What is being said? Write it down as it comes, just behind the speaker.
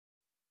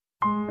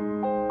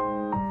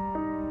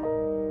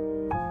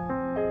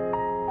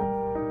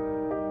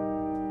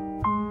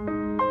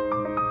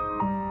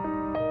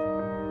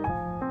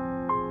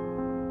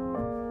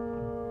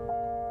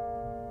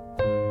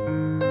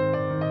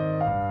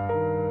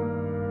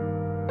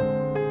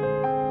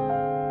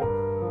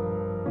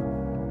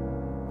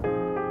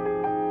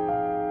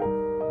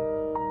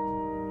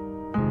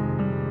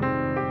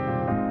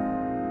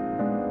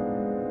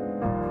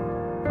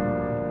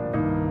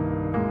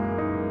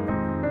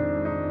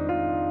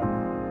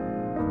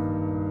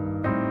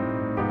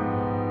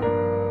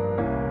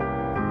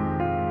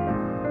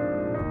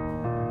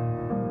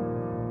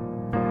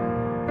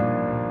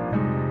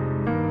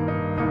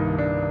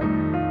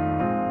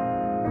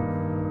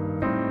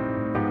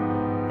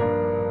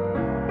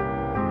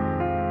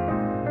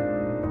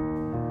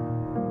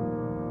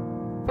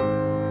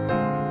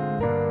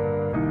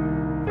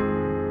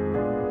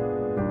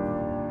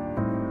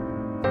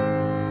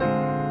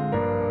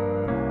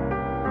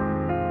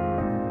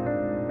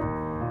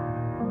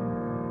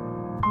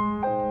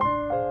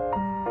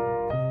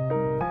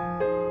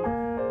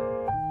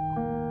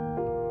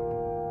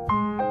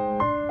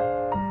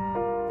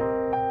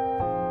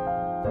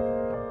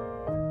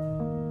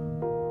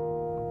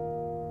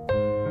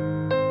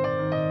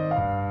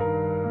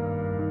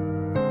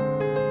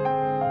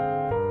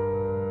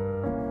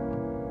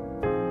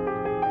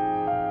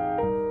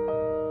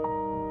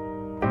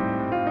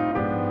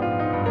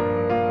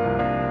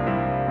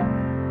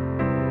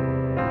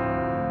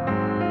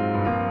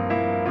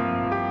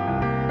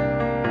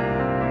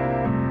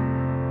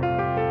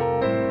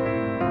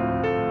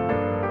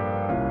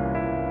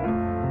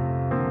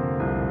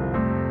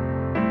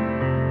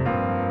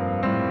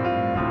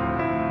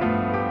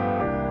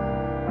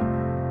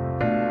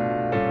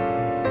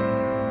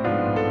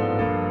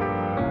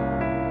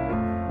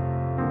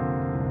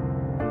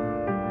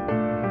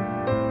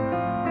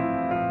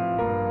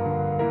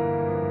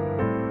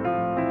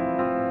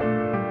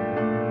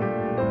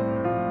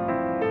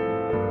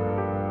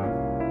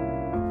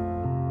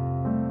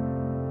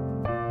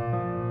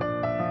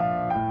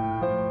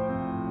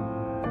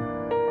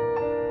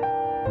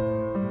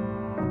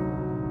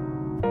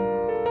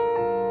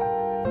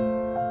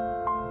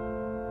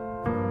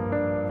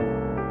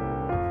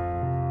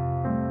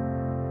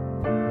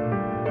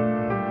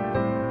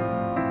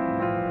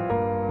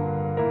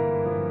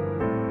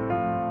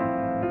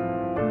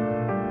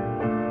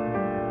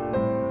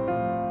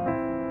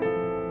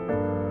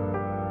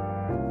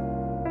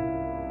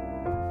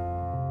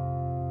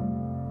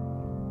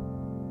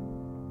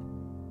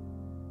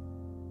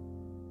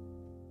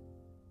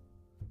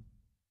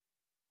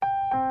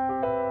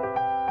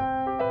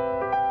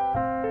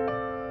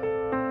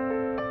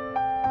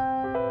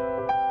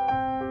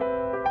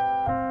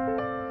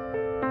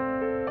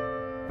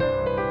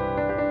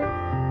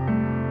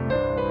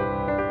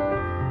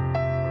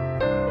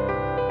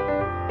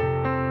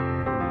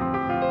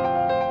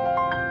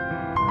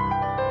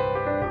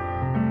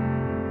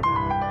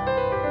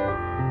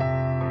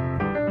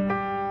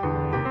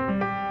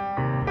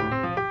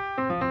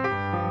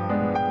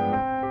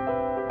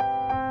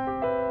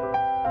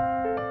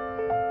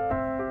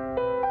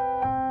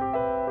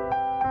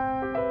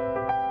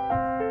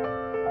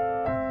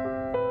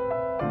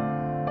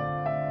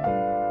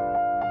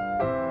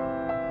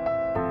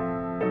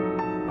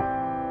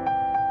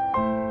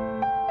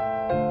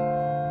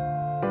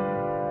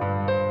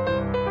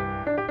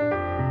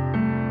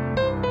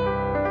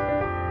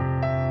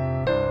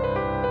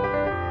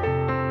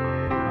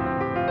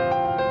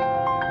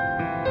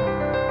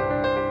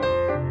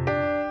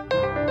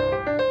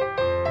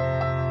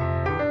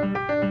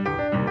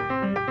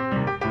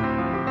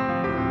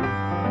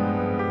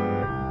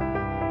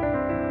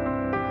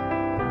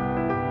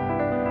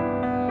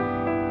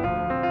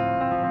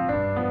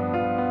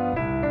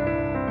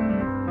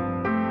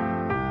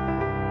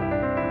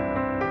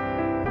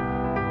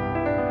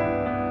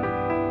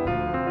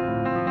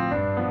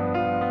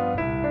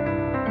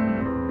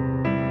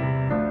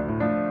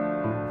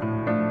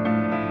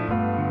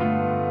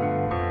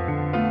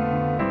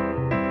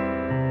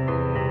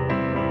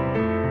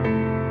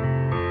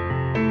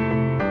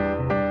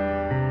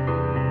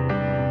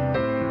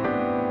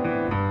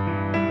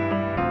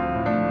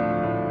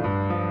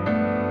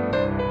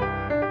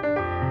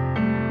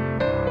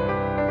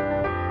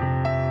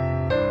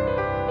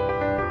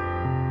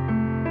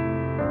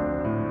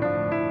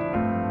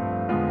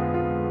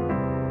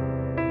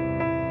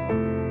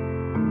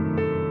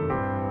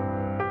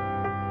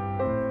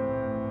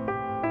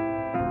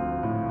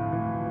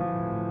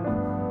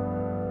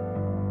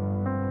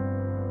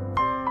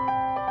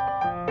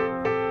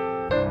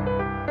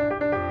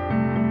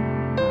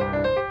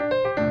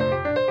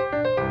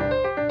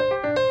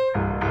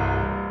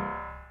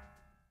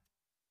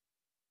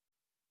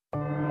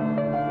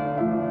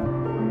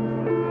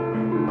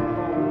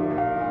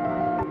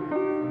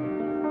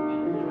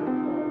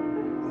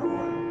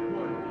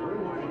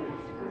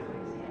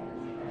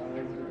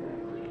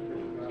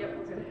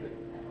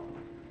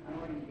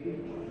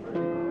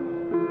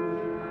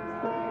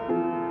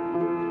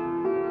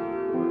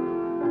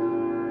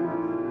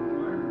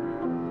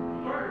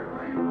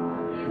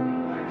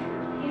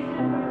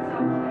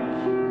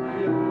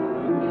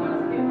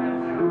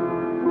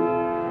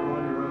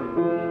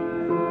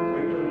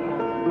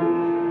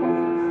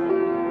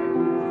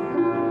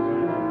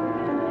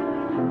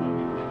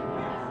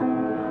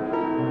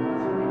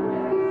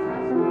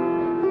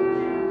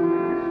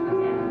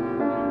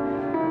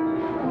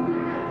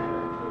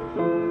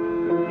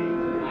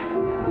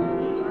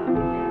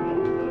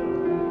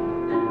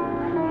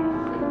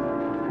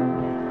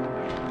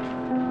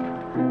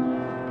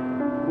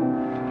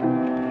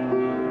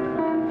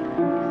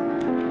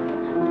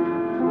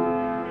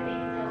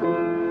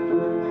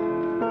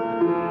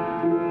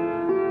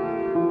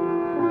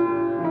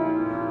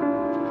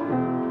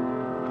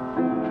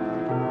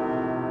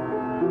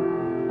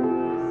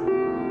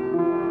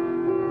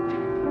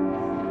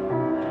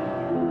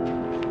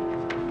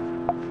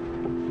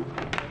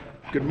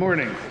Good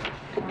morning.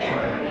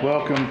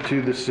 Welcome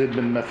to the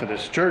Sidman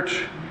Methodist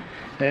Church,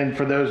 and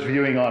for those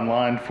viewing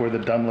online, for the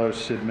Dunlow,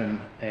 Sidman,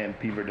 and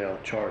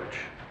Beaverdale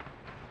Charge.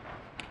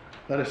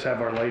 Let us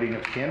have our lighting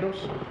of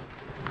candles.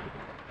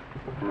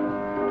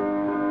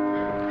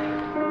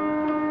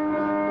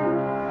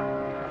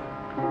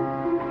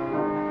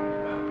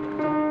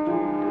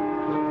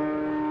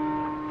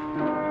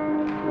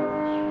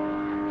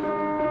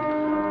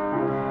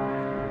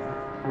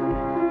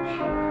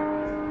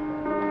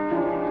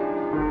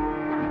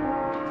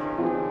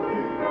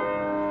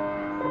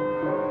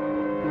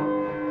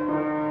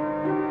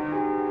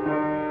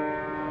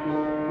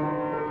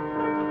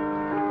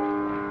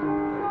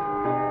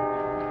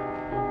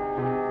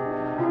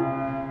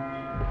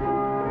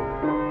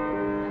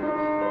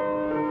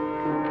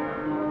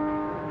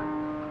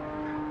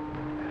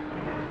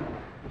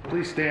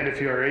 Please stand if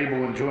you are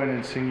able and join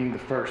in singing the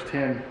first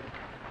hymn,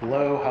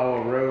 Lo, How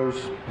a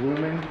Rose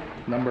Blooming,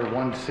 number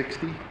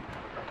 160.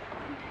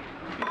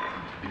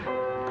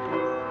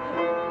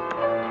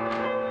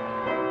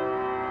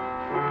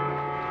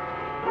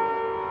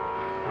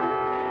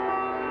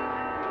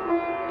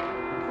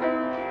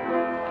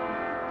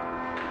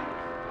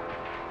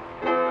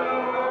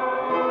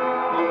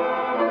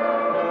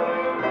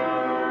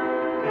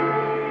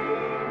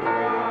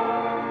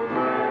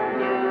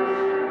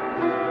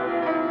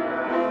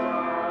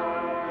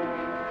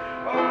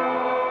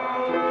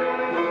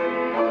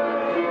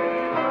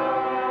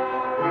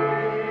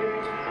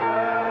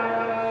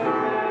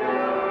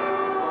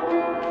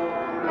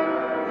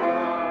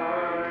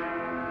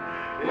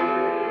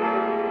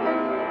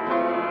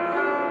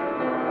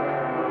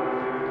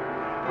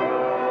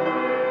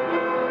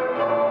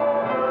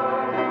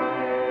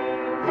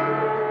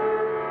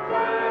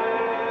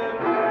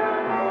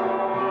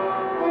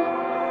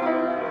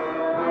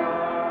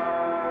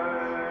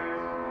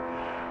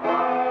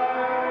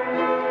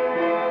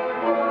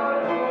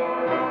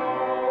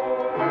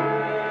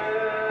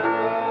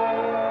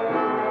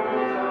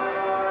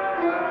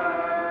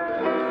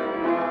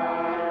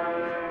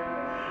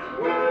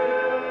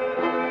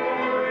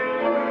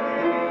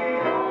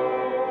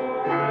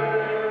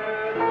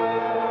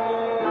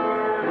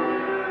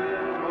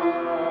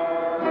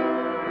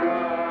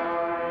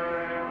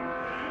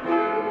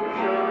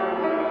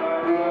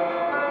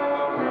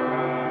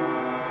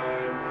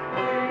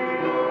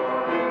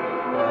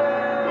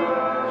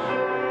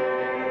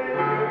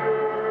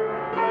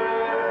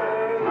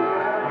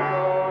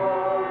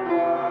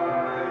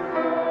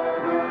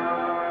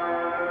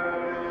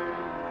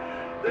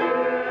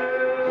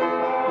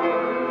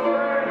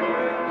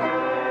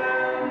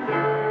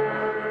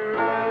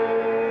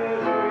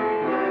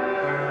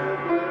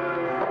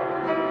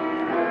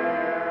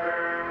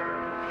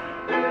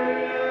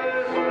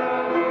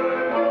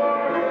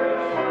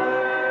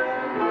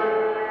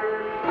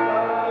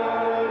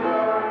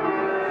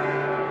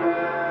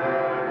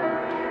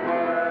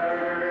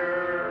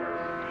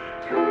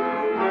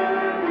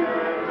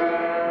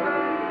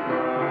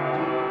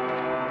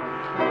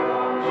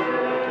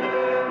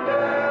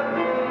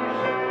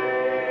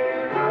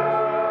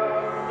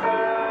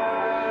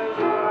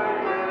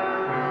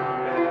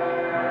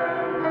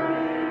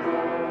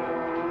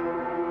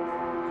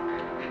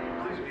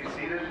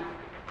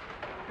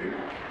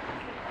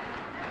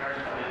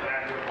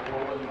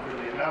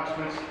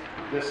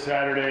 This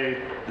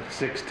Saturday, the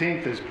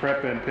 16th, is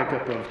prep and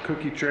pickup of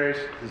cookie trays.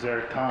 Is there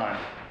a time?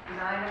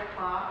 9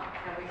 o'clock,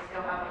 and we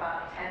still have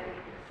about 10 to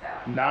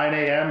sell. 9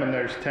 a.m. and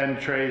there's 10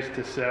 trays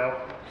to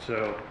sell.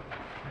 So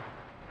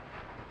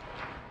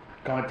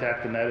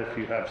contact Annette if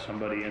you have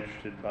somebody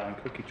interested in buying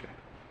cookie tray.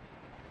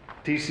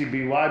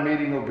 TCBY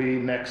meeting will be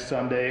next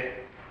Sunday.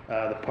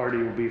 The party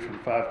will be from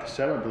 5 to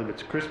 7. I believe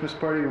it's a Christmas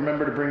party.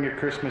 Remember to bring your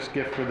Christmas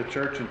gift for the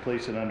church and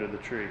place it under the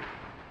tree.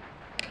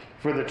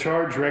 For the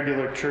charge,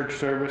 regular church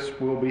service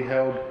will be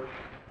held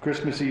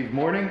Christmas Eve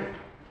morning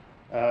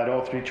at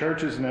all three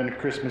churches, and then a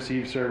Christmas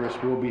Eve service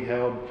will be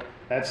held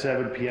at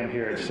 7 p.m.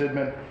 here at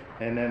Sidman.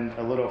 And then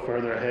a little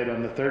further ahead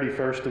on the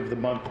 31st of the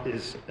month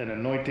is an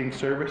anointing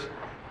service.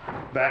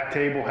 Back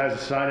table has a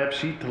sign-up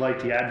sheet to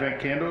light the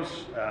Advent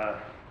candles.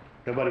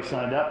 Nobody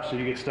signed up, so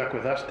you get stuck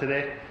with us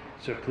today.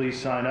 So please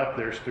sign up.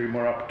 There's 3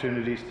 more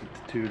opportunities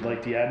to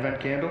light the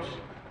Advent candles.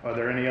 Are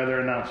there any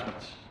other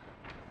announcements?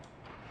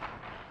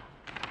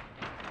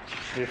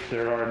 If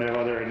there are no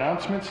other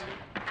announcements,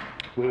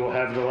 we will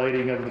have the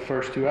lighting of the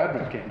first 2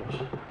 Advent candles.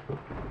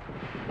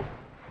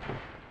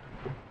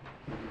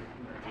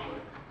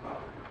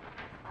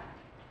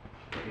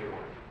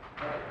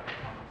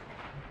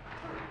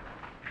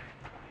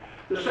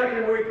 The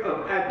second week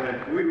of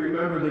Advent, we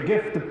remember the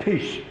gift of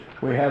peace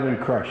we have in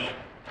Christ.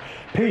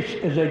 Peace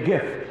is a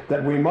gift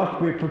that we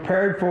must be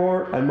prepared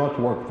for and must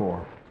work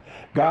for.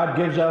 God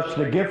gives us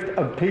the gift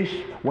of peace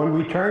when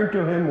we turn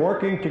to Him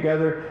working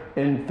together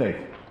in faith.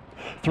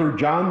 Through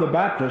John the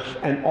Baptist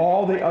and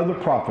all the other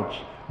prophets,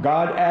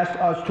 God asked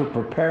us to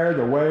prepare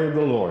the way of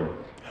the Lord,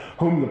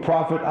 whom the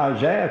prophet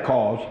Isaiah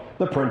calls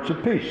the Prince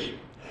of Peace.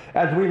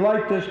 As we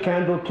light this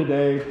candle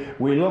today,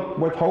 we look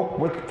with hope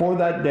for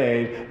that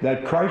day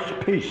that Christ's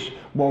peace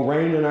will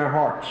reign in our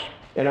hearts,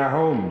 in our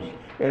homes,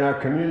 in our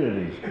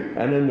communities,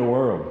 and in the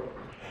world.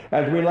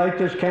 As we light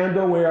this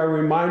candle, we are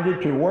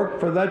reminded to work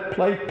for that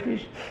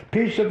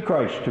peace of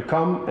Christ to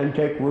come and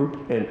take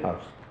root in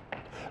us.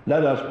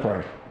 Let us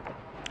pray.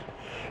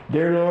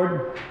 Dear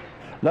Lord,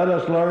 let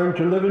us learn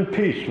to live in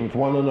peace with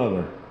one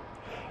another.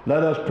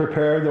 Let us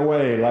prepare the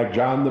way like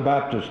John the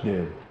Baptist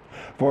did.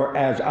 For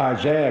as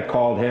Isaiah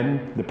called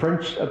him, the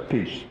Prince of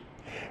Peace.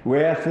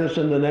 We ask this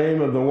in the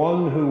name of the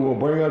one who will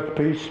bring us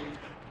peace.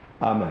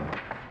 Amen.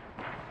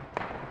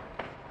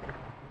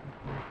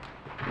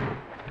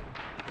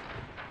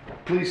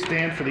 Please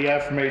stand for the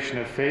affirmation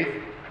of faith,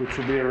 which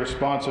will be a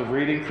responsive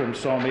reading from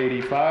Psalm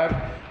 85,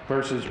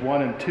 verses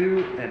 1 and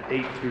 2, and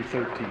 8 through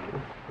 13.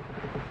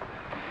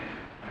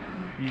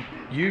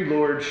 You,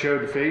 Lord,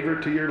 showed favor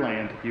to your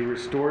land. You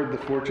restored the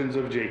fortunes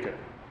of Jacob.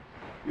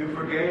 You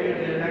forgave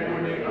the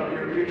iniquity of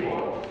your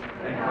people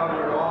and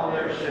covered all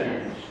their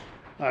sins.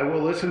 I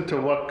will listen to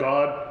what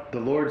God, the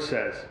Lord,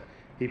 says.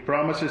 He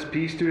promises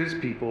peace to his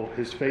people,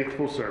 his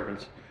faithful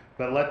servants,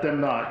 but let them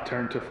not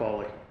turn to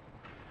folly.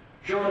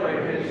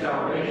 Surely his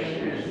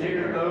salvation is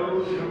near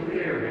those who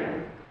fear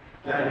him,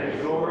 that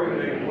his glory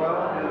may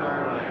dwell in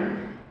our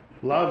land.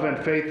 Love and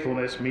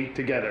faithfulness meet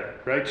together.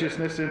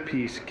 Righteousness and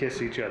peace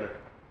kiss each other.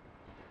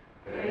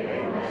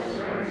 Faithfulness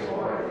springs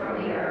forth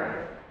from the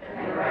earth,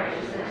 and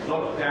righteousness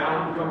Look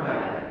down from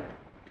heaven.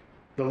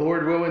 The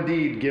Lord will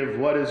indeed give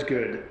what is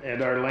good,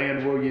 and our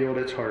land will yield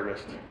its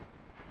harvest.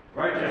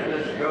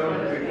 Righteousness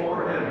goes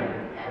before him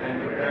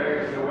and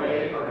prepares the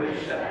way of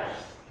his steps.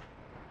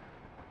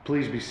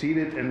 Please be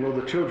seated, and will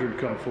the children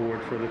come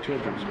forward for the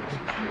children's message?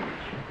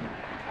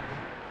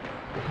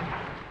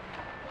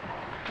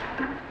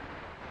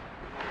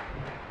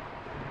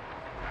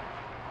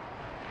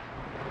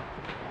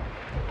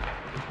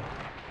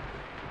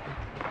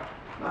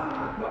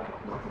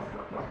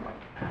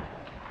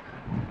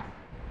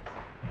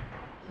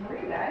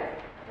 Morning, guys.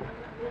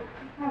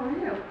 How are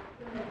you?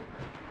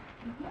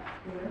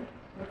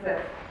 What's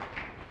this?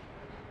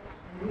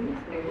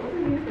 Newspaper. What's a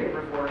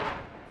newspaper for?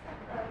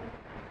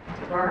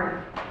 To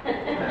burn.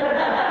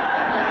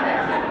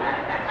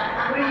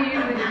 What do you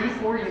usually do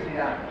before you do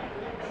that?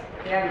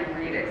 Yeah, you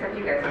read it, except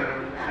you guys don't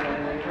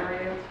understand the news,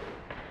 are you?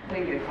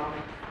 Maybe get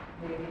comics,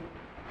 maybe.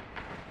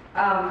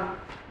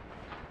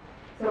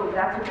 So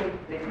that's what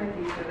they print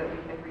these so that we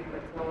can read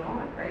what's going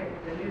on,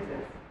 right? The news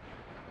is.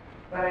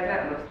 But I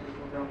bet most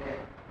people don't get,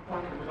 a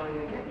lot of people don't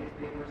even get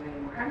newspapers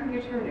anymore. How do you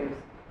get your news?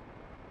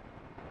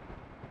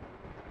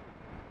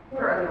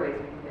 What are other ways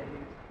we can get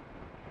news?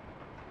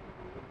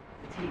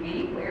 The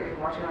TV? Where we can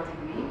watch it on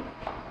TV?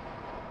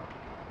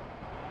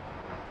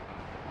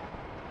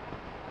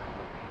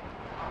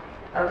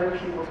 Other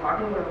people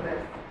talking about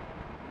this.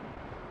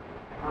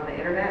 On the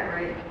internet,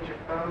 right? You can use your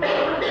phone,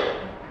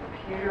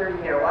 computer,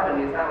 you get a lot of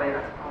news that way.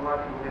 That's how a lot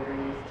of people get their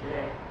news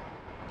today.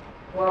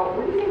 Well,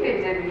 what do you think they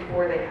did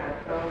before they had a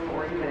phone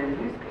or even a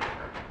newspaper?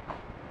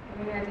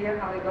 Have any idea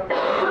how they got the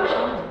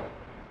phone?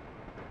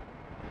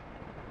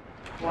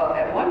 Well,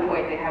 at one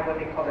point they had what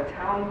they called a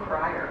town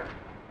crier.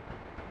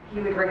 He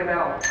would ring a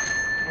bell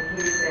and he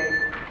would say,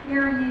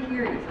 "Hear ye,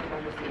 hear ye."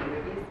 Sometimes you'll see in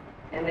movies.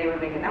 And they would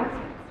make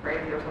announcements, right?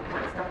 If there was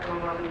important stuff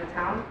going on in the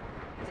town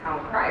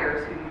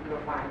criers who you'd go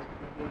find,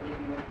 they would give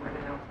you important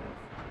announcements.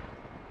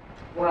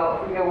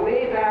 Well, if we go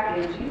way back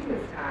in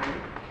Jesus' time,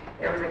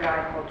 there was a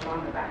guy called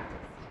John the Baptist.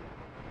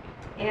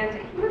 And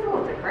he was a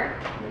little different.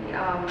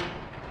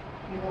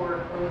 He wore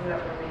clothes that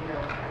were made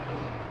of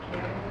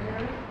camel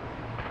hair.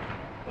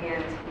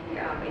 And he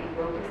ate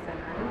locusts and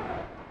honey.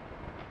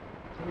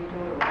 And he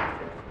wore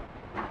glasses.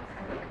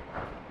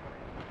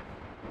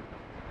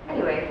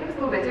 Anyway, he was a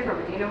little bit different,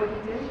 but do you know what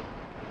he did?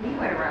 He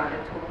went around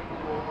and told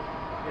people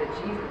that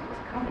Jesus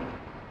was coming.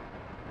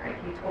 Right?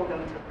 He told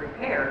them to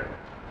prepare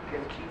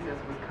because Jesus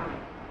was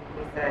coming.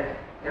 He said,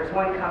 "There's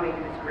one coming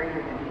who's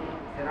greater than me."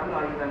 He said, "I'm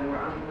not even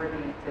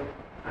unworthy to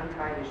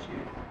untie his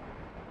shoes.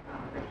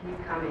 But he's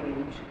coming and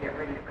you should get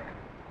ready for him."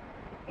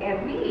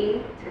 And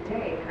we,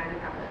 today, kind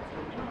of have that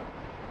same job.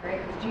 Right?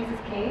 Because Jesus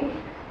came,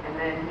 and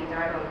then he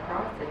died on the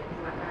cross, and he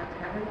went back to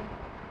heaven,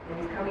 and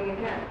he's coming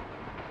again.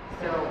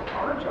 So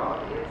our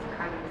job is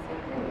kind of the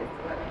same thing, is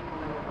to let people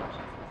know about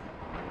Jesus.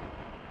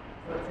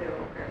 So let's say a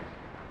little prayer.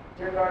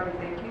 Dear God, we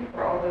thank you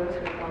for all those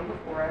who have come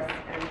before us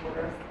and told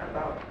us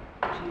about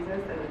Jesus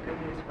and the good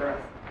news for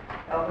us.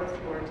 Help us,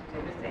 Lord, to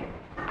do the same.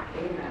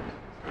 Amen.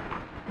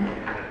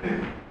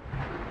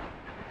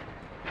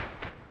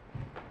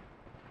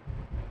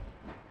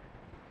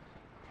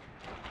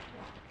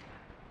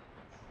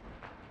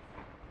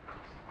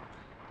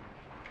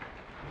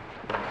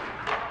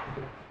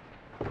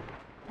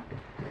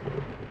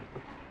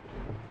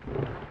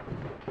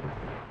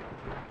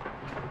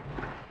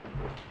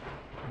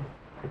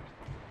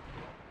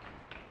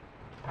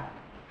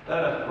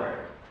 Let us pray.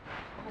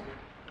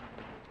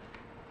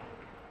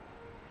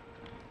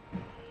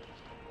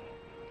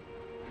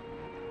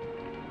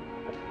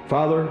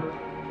 Father,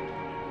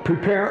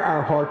 prepare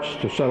our hearts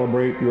to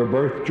celebrate your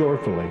birth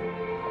joyfully.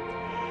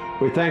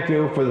 We thank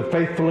you for the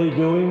faithfully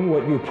doing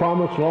what you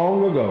promised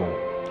long ago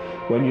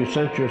when you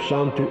sent your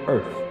Son to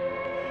earth,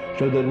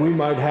 so that we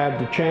might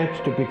have the chance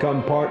to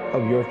become part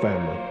of your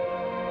family.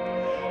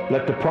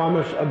 Let the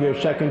promise of your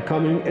second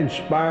coming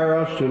inspire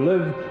us to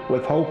live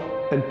with hope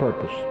and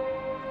purpose.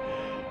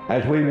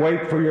 As we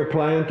wait for your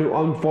plan to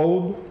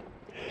unfold,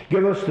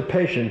 give us the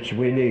patience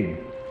we need.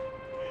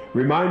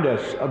 Remind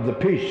us of the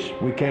peace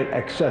we can't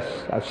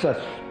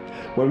assess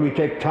when we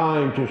take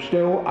time to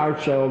still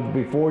ourselves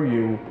before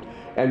you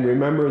and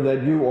remember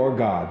that you are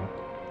God.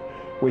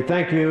 We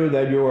thank you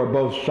that you are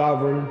both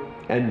sovereign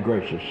and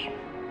gracious.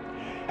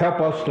 Help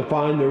us to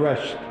find the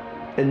rest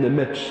in the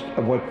midst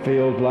of what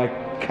feels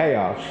like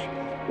chaos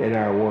in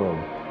our world.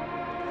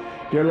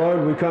 Dear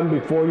Lord, we come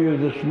before you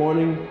this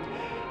morning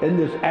in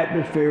this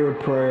atmosphere of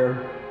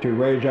prayer to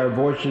raise our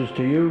voices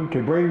to you,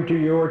 to bring to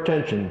your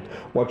attention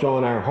what's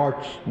on our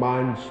hearts,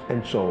 minds,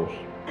 and souls.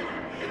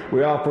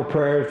 We offer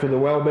prayers for the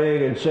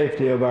well-being and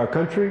safety of our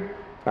country,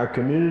 our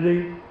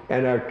community,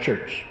 and our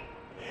church.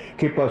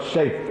 Keep us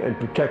safe and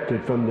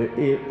protected from the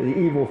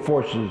evil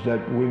forces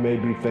that we may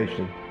be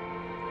facing.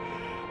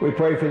 We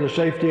pray for the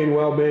safety and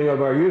well-being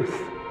of our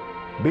youth.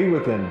 Be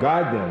with them,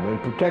 guide them,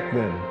 and protect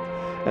them,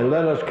 and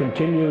let us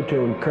continue to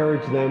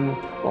encourage them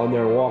on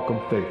their walk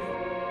of faith.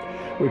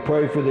 We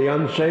pray for the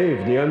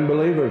unsaved, the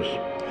unbelievers,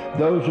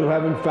 those who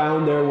haven't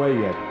found their way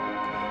yet.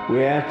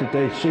 We ask that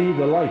they see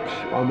the light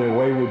on their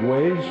wayward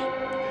ways,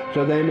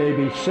 so they may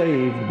be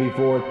saved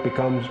before it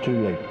becomes too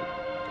late.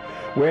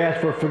 We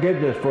ask for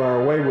forgiveness for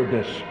our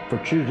waywardness, for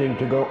choosing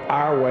to go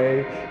our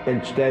way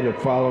instead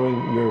of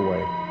following your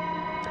way.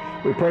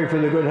 We pray for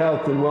the good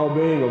health and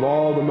well-being of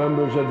all the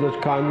members of this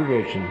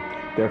congregation,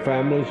 their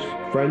families,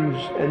 friends,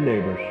 and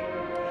neighbors.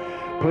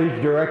 Please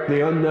direct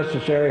the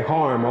unnecessary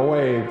harm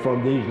away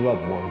from these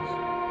loved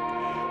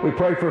ones. We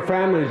pray for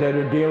families that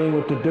are dealing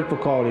with the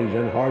difficulties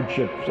and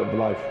hardships of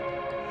life.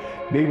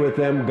 Be with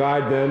them,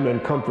 guide them,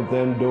 and comfort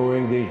them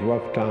during these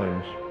rough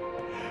times.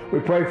 We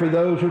pray for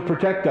those who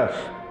protect us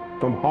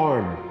from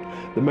harm,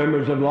 the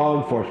members of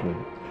law enforcement,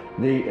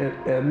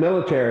 the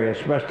military,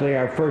 especially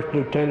our First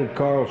Lieutenant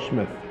Carl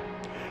Smith,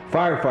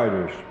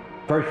 firefighters,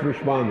 first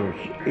responders,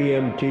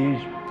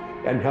 EMTs,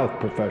 and health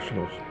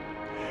professionals.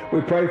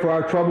 We pray for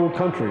our troubled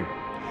country.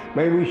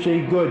 May we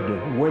see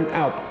good win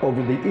out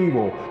over the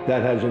evil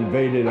that has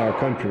invaded our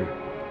country.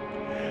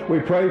 We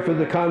pray for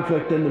the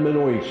conflict in the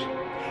Middle East.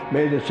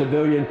 May the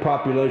civilian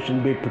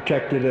population be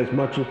protected as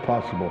much as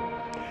possible.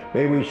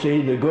 May we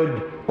see the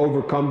good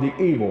overcome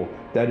the evil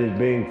that is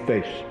being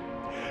faced.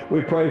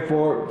 We pray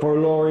for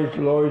Lori's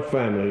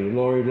family.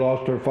 Lori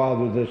lost her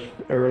father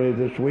earlier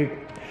this week.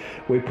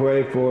 We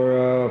pray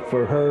for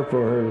her, for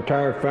her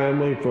entire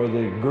family, for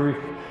the grief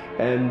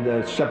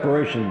and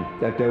separation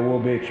that they will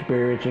be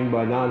experiencing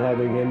by not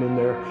having him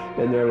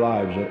in their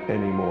lives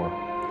anymore.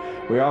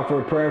 We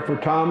offer a prayer for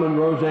Tom and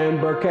Roseanne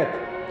Burkett.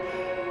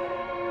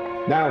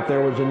 Now, if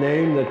there was a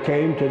name that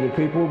came to the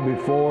people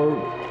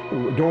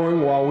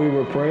while we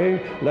were praying,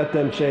 let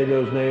them say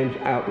those names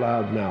out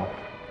loud now.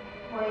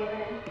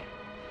 Raven,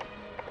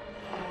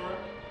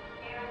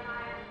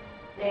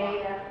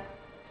 Data,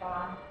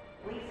 John,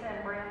 Lisa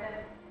and Brandon,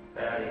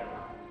 Patty.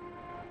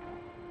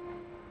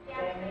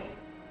 Jamie,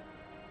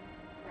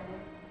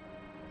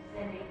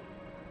 Cindy,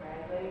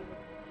 Bradley,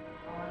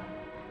 John,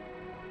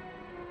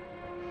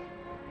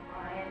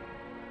 Ryan,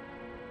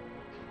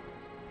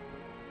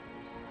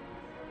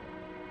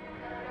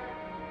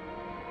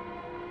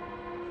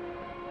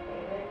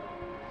 David,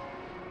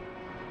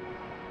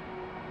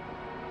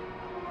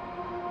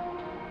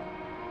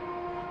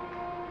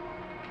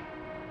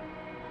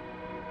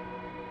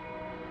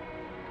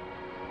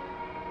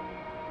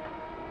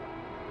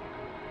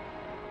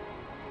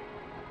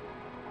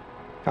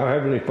 Our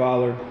Heavenly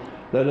Father,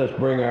 let us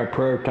bring our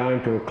prayer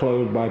time to a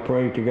close by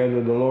praying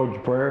together the Lord's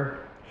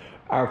Prayer.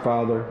 Our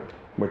Father,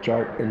 which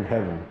art in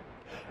heaven,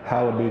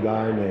 hallowed be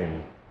thy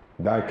name.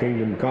 Thy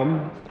kingdom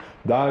come,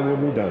 thy will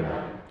be done,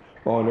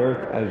 on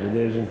earth as it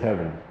is in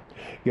heaven.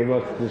 Give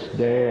us this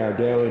day our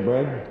daily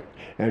bread,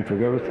 and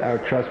forgive us our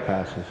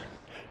trespasses,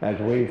 as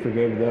we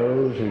forgive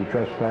those who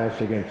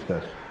trespass against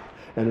us.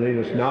 And lead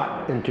us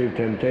not into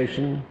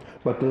temptation,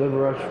 but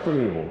deliver us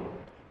from evil.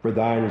 For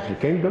thine is the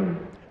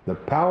kingdom, the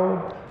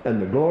power,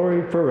 and the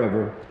glory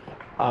forever.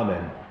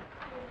 Amen.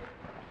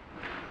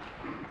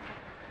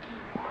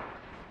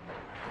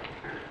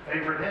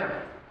 Favorite hymn?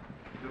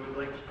 Who would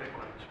like to pick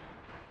one?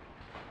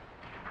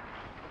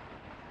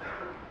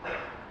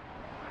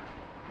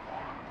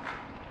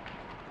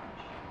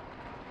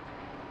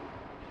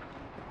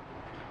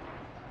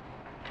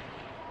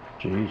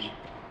 Jeez.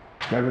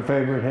 Have a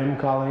favorite hymn,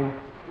 Colleen?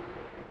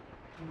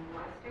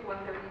 Let's do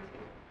 132.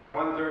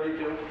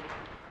 132.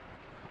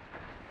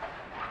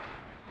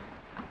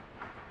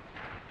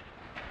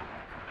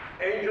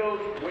 Angels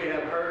we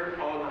have heard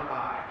on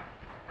high.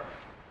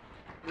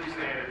 Please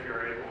stand if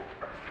you're able.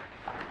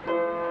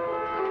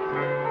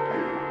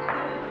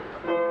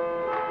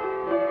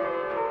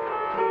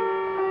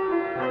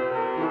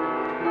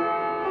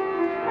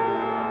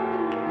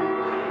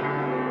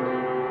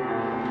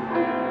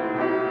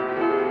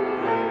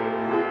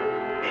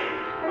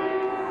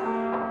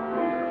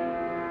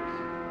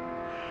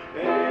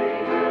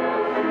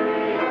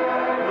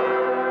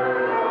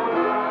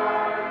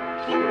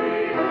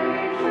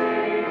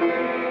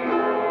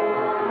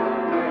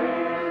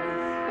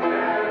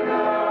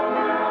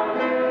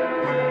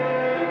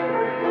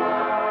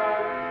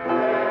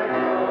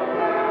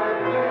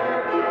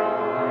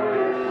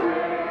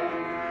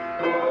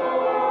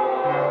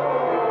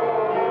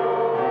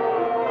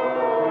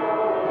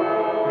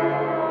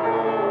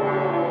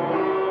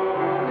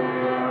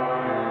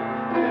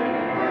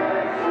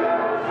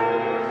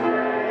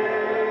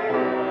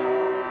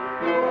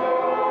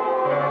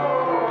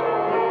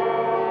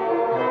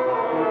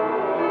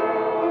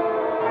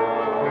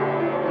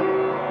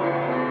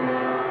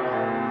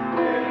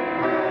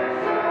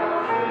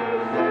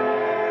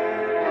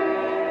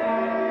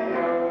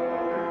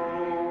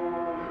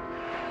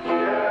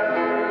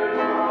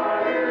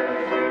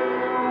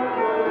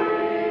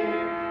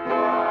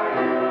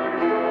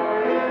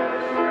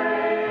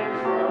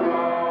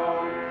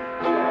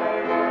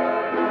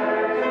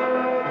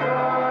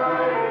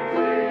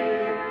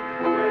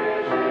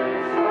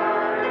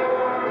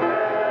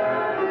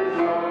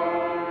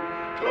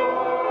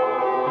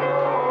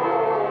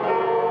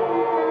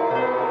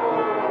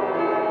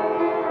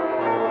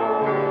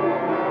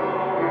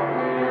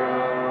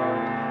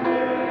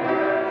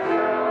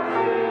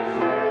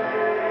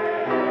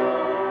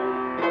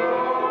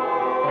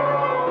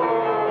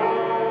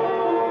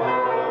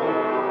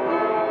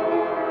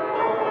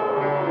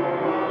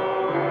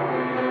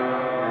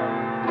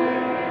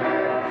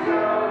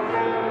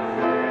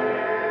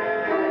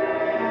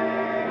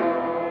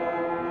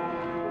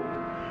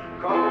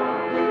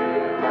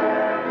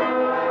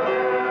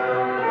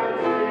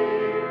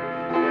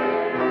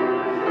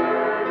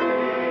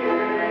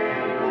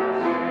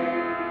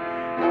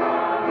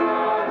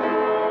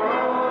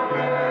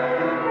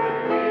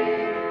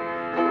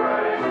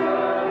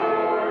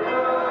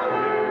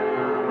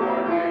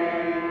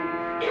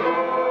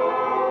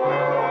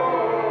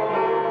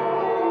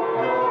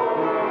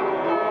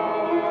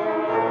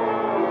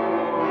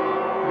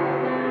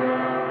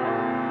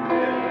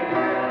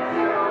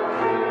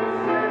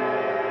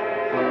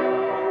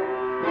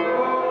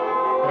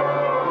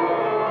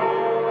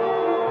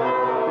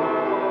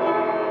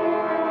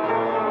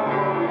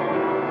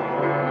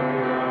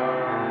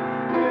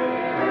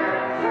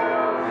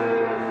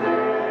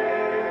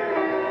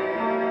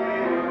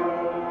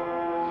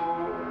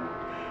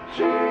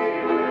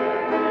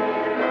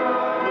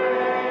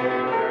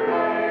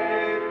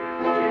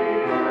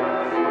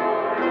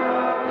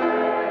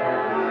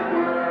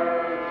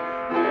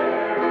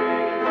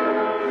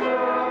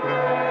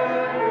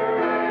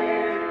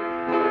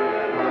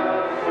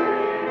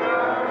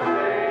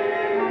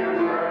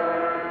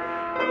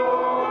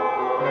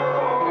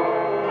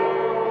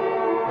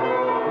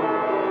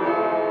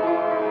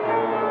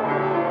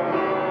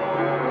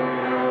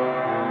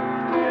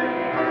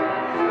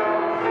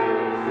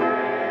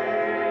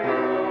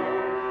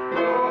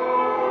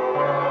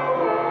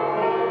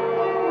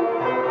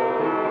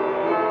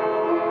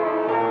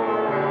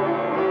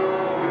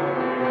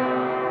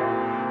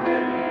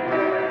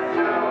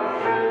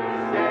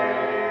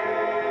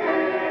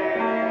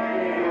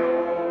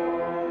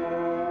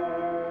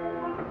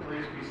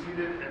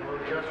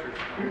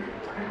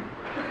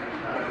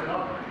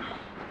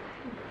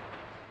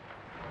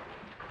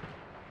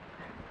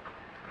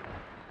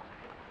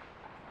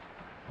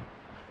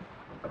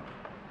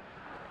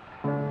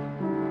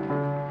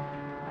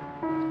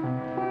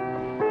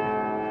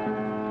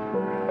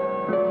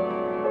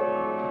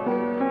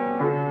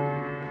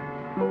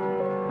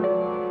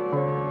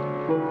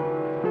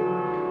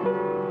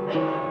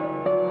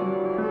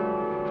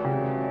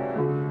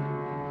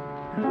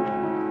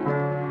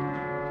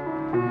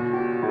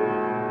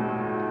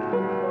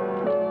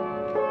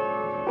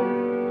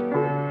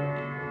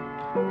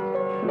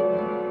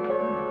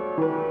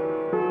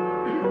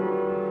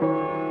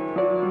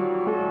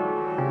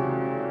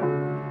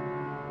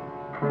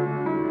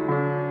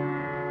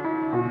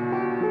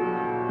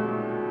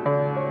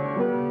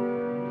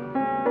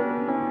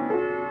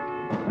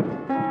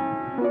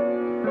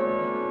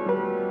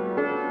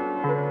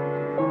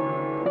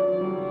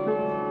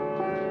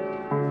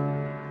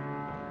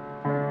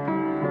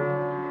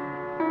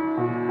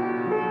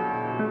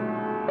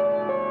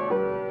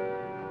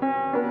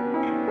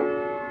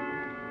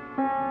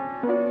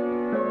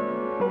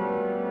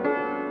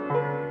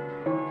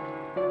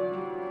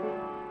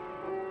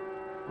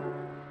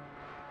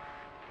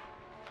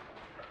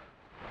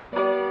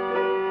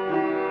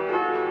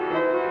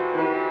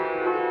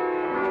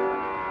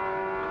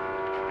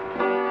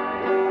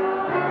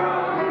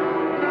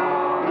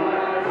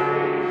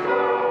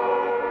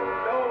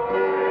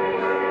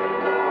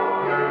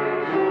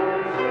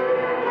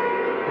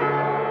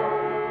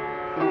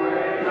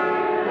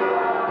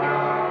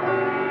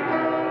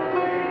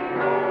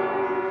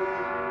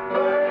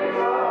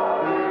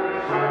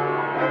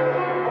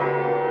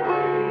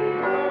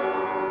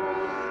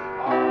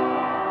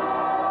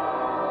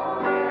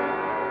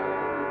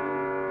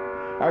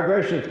 Our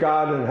gracious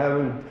God in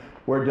heaven,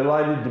 we're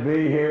delighted to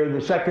be here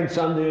the second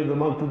Sunday of the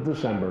month of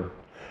December,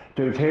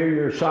 to hear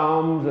your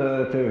psalms,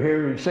 to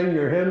hear you sing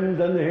your hymns,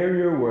 and to hear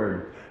your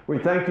word. We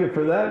thank you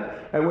for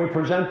that, and we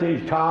present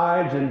these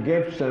tithes and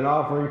gifts and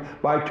offerings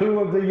by two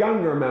of the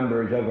younger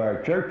members of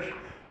our church.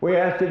 We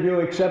ask that you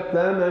accept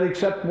them and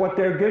accept what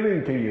they're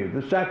giving to you,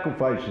 the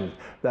sacrifices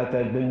that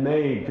have been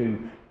made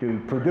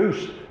to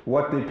produce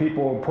what the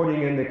people are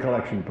putting in the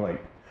collection plate.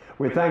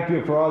 We thank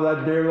you for all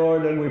that, dear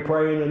Lord, and we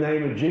pray in the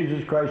name of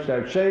Jesus Christ,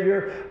 our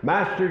Savior,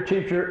 Master,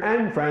 Teacher,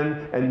 and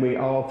Friend, and we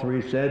all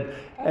three said,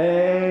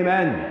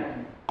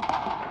 Amen.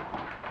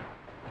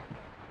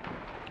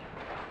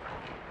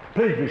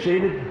 Please be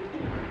seated.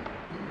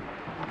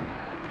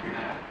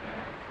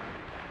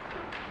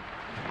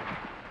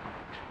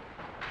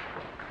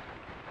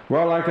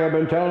 Well, like I've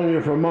been telling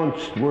you for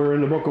months,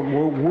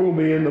 we'll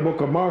be in the book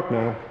of Mark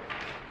now.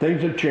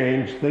 Things have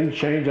changed. Things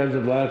changed as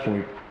of last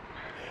week.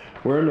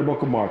 We're in the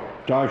book of Mark.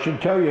 So I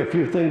should tell you a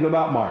few things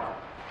about Mark.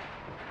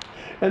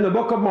 In the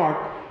book of Mark,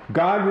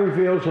 God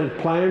reveals his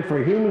plan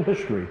for human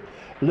history,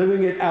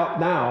 living it out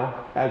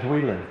now as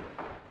we live.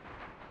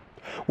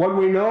 What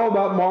we know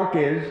about Mark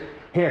is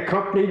he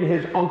accompanied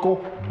his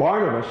uncle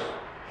Barnabas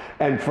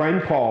and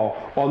friend Paul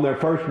on their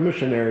first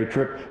missionary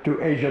trip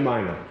to Asia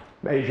Minor.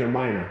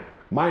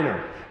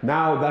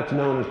 Now that's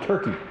known as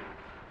Turkey.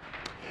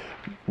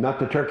 Not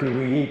the turkey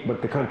we eat,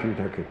 but the country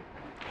Turkey.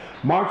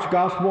 Mark's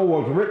gospel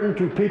was written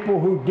to people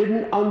who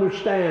didn't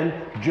understand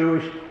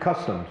Jewish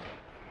customs.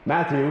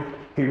 Matthew,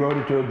 he wrote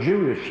it to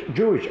a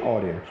Jewish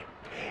audience.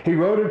 He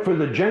wrote it for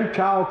the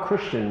Gentile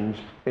Christians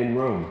in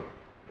Rome.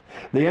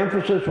 The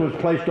emphasis was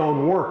placed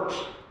on works,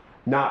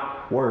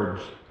 not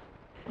words.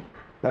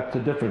 That's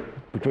the difference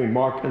between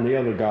Mark and the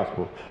other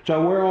gospels.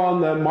 So we're on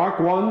the Mark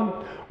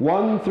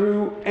 1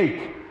 through 8.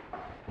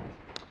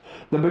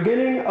 The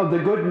beginning of the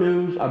good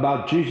news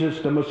about Jesus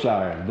the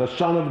Messiah, the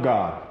Son of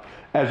God,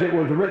 as it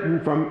was written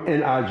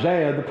in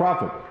Isaiah the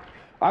prophet.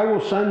 I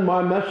will send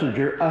my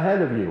messenger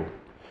ahead of you.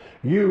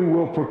 You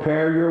will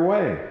prepare your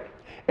way.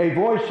 A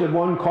voice of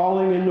one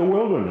calling in the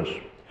wilderness.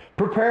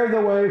 Prepare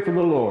the way for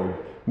the Lord.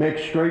 Make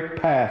straight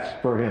paths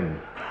for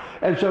him.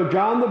 And so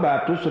John the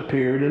Baptist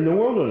appeared in the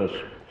wilderness,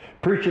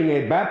 preaching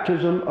a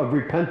baptism of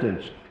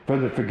repentance for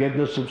the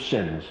forgiveness of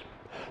sins.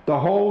 The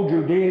whole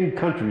Judean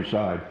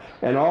countryside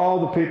and all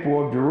the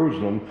people of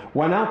Jerusalem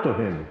went out to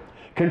him,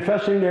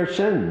 confessing their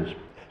sins.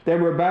 They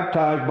were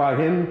baptized by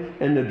him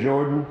in the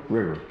Jordan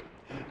River.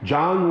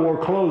 John wore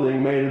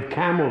clothing made of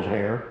camel's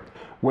hair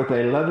with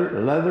a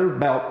leather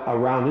belt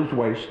around his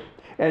waist,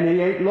 and he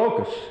ate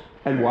locusts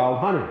and wild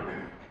honey.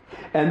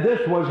 And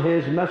this was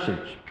his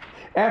message.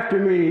 After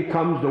me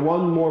comes the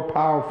one more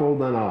powerful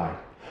than I,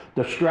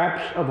 the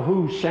straps of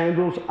whose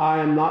sandals I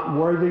am not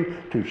worthy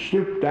to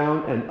stoop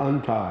down and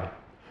untie.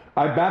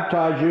 I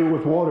baptize you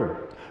with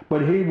water,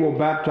 but he will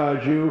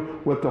baptize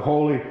you with the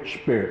Holy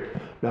Spirit.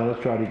 Now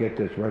let's try to get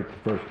this right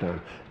the first time.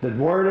 The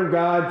word of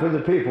God for the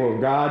people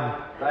of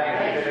God.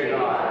 Thanks be to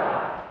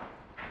God.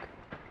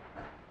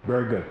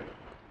 Very good.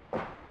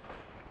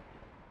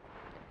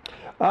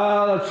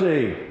 Let's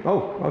see.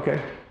 Oh,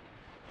 okay.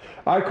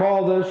 I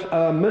call this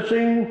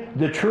missing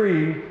the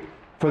tree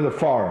for the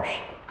forest.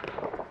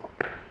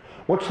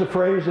 What's the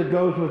phrase that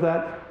goes with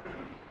that?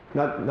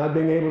 Not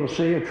being able to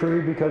see a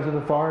tree because of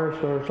the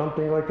forest or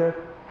something like that?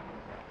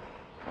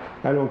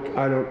 I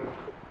don't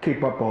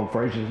keep up on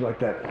phrases like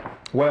that.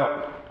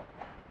 Well,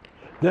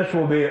 this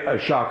will be a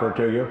shocker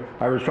to you.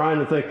 I was trying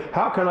to think,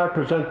 how can I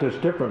present this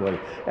differently?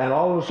 And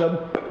all of a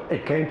sudden,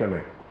 it came to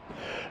me.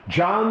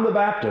 John the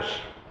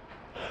Baptist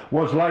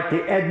was like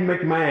the Ed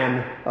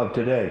McMahon of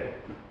today.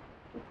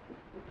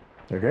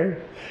 Okay?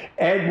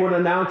 Ed would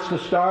announce the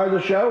star of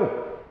the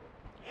show.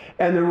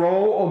 And the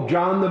role of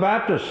John the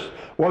Baptist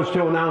was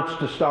to announce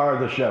the star of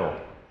the show,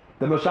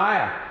 the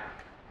Messiah.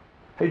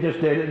 He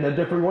just did it in a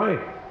different way.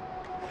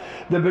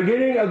 The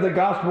beginning of the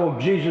gospel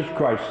of Jesus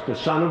Christ, the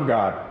Son of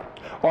God,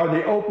 are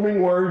the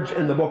opening words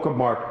in the book of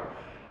Mark.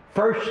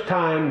 First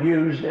time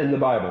used in the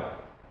Bible.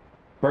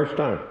 First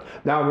time.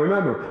 Now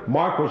remember,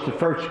 Mark was the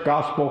first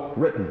gospel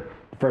written.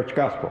 The first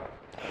gospel.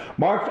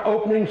 Mark's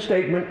opening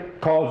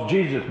statement calls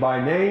Jesus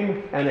by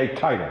name and a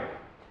title.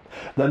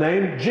 The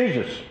name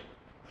Jesus.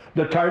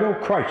 The title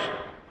Christ,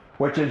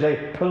 which is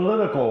a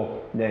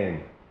political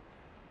name.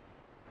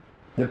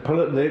 The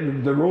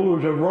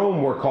rulers of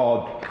Rome were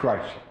called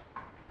Christ.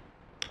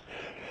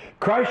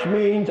 Christ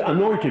means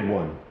anointed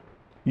one,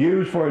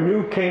 used for a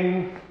new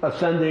king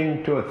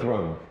ascending to a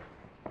throne,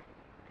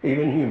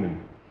 even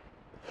human.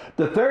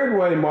 The third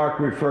way Mark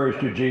refers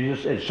to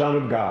Jesus is Son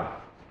of God.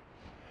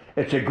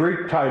 It's a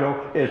Greek title,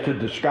 is to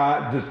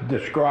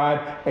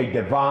describe a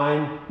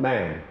divine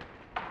man.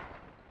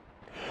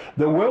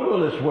 The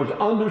wilderness was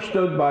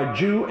understood by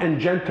Jew and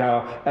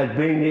Gentile as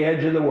being the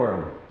edge of the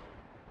world.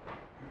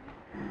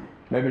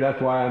 Maybe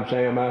that's why I'm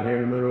saying I'm out here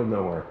in the middle of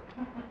nowhere.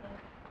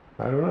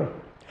 I don't know.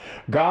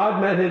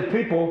 God met his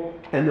people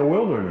in the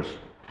wilderness.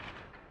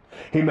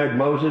 He met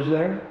Moses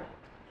there.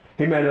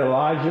 He met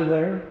Elijah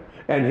there.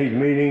 And he's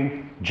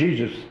meeting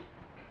Jesus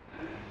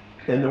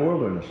in the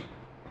wilderness.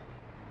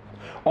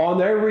 On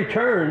their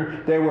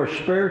return, they were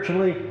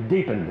spiritually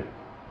deepened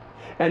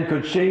and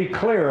could see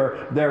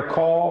clearer their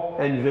call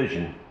and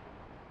vision.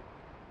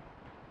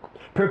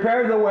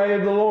 Prepare the way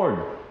of the Lord.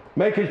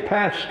 Make his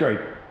path straight.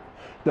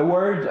 The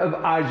words of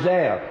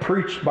Isaiah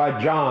preached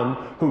by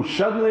John, who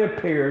suddenly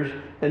appears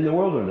in the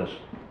wilderness.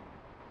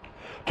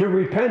 To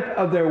repent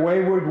of their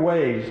wayward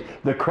ways,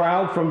 the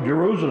crowd from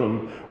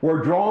Jerusalem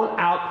were drawn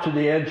out to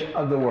the edge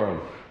of the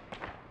world.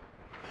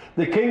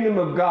 The kingdom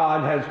of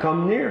God has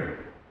come near.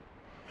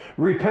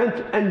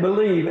 Repent and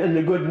believe in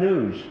the good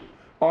news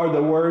are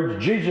the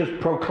words Jesus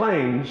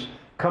proclaims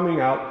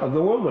coming out of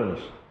the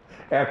wilderness.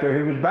 After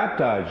he was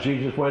baptized,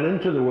 Jesus went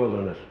into the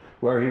wilderness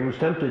where he was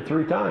tempted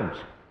 3 times.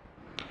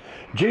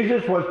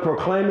 Jesus was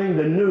proclaiming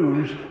the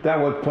news that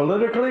was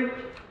politically,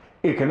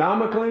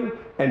 economically,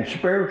 and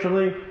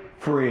spiritually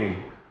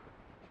freeing.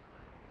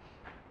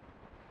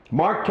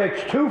 Mark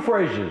takes 2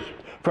 phrases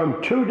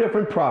from 2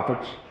 different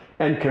prophets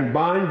and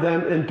combined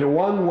them into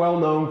one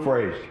well-known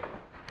phrase.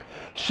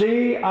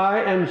 See,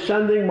 I am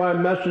sending my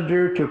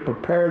messenger to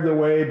prepare the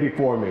way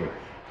before me.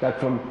 That's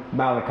from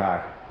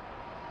Malachi.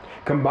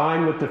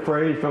 Combined with the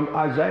phrase from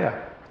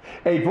Isaiah.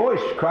 A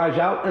voice cries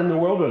out in the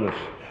wilderness,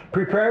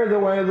 prepare the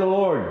way of the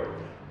Lord,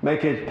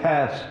 make his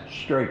paths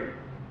straight.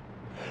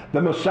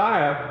 The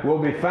Messiah will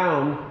be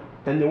found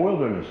in the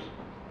wilderness.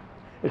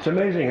 It's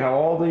amazing how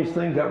all these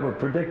things that were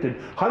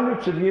predicted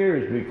hundreds of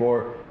years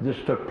before this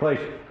took place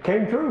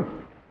came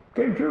true.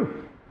 Came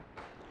true.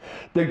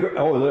 This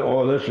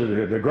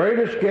is the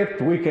greatest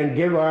gift we can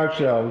give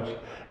ourselves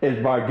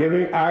is by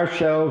giving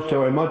ourselves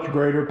to a much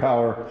greater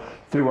power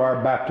through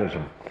our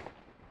baptism.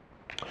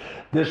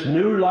 This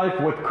new life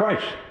with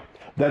Christ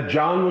that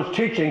John was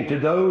teaching to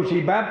those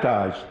he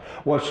baptized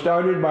was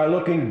started by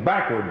looking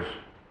backwards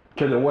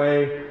to the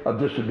way of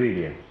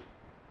disobedience,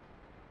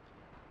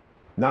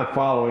 not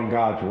following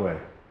God's way.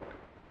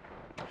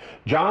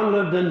 John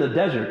lived in the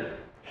desert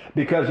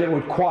because it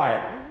was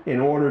quiet in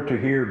order to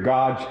hear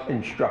God's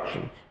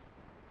instructions.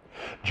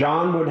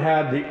 John would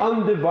have the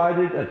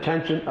undivided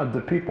attention of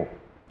the people.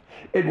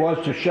 It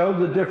was to show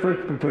the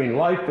difference between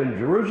life in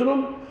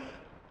Jerusalem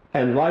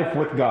and life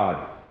with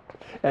God.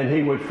 And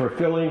he was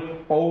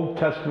fulfilling Old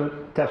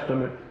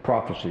Testament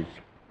prophecies.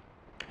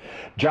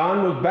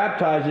 John was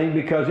baptizing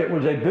because it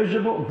was a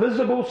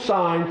visible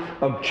sign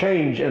of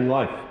change in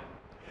life.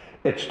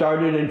 It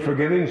started in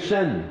forgiving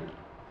sin.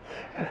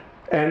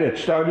 And it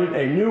started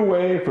a new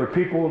way for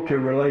people to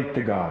relate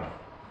to God.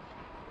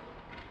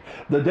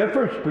 The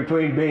difference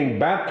between being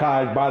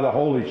baptized by the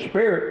Holy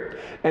Spirit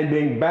and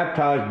being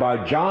baptized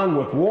by John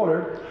with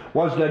water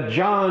was that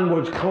John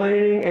was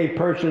cleaning a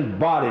person's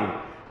body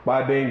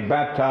by being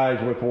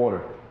baptized with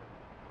water.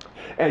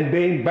 And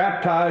being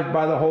baptized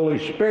by the Holy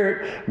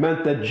Spirit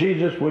meant that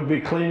Jesus would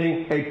be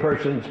cleaning a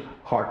person's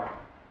heart.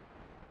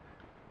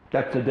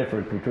 That's the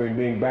difference between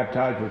being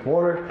baptized with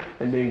water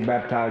and being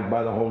baptized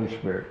by the Holy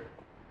Spirit.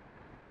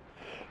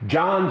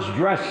 John's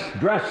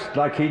dressed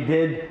like he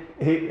did.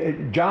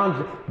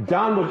 John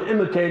was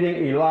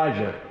imitating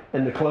Elijah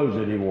in the clothes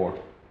that he wore.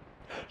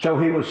 So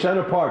he was set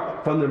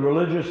apart from the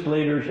religious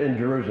leaders in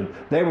Jerusalem.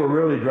 They were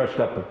really dressed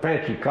up in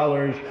fancy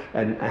colors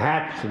and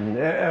hats and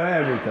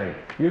everything.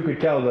 You could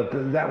tell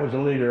that that was the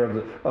leader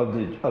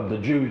of the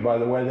Jews by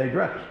the way they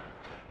dressed.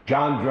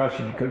 John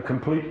dressed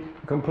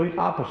complete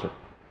opposite.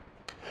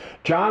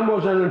 John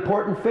was an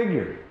important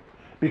figure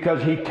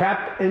because he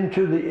tapped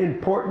into the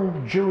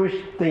important Jewish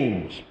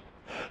themes,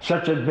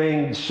 such as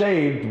being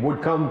saved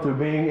would come through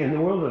being in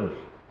the wilderness,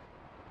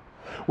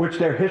 which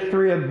their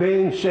history of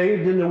being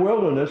saved in the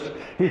wilderness,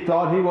 he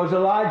thought he was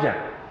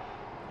Elijah.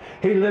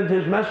 He lived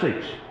his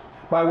message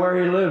by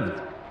where he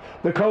lived,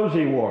 the clothes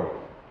he wore,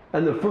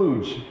 and the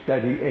foods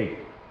that he ate.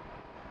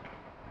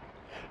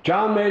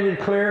 John made it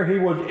clear he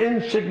was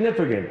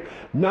insignificant,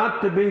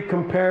 not to be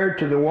compared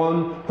to the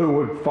one who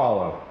would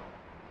follow.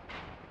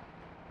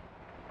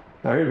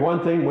 Now here's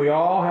one thing we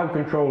all have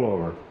control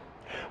over.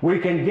 We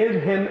can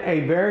give him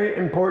a very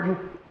important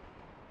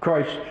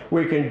Christ.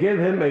 We can give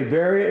him a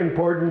very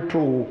important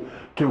tool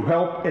to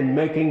help in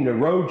making the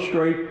road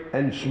straight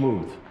and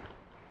smooth.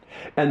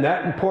 And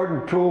that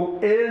important tool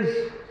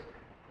is,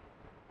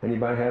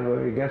 anybody have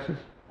any guesses?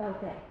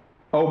 Okay.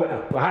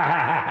 Obey.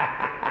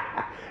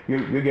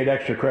 You get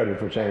extra credit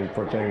for saying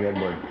that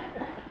word.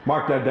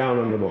 Mark that down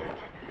on the book.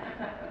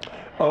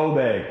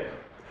 Obey.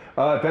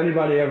 If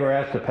anybody ever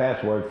asks the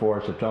password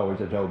for us, it's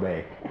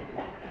obey.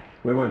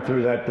 We went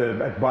through that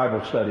at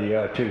Bible study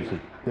Tuesday.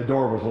 The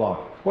door was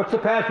locked. What's the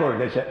password?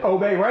 They said,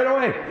 obey right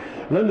away.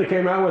 Linda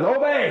came out with,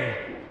 obey.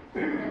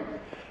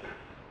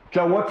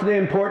 So what's the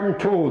important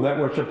tool that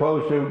we're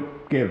supposed to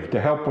give to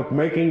help with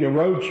making the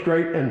road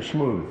straight and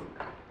smooth?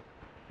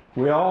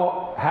 We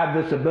all have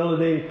this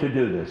ability to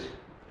do this.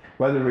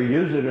 Whether we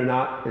use it or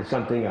not is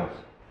something else.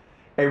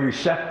 A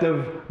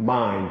receptive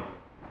mind.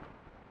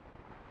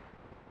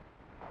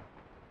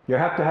 You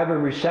have to have a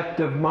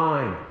receptive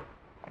mind.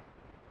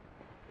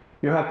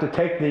 You have to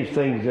take these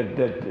things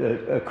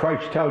that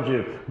Christ tells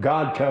you,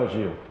 God tells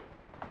you,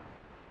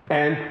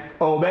 and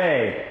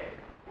obey.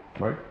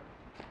 Right?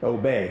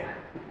 Obey.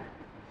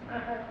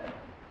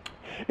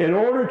 In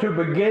order to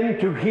begin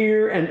to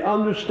hear and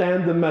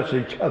understand the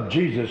message of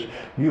Jesus,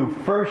 you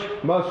first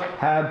must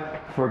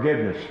have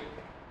forgiveness.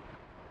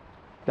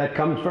 That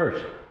comes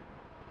first.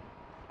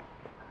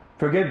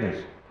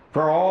 Forgiveness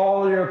for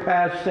all your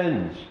past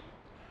sins.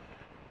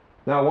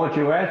 Now, once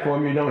you ask for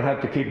them, you don't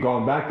have to keep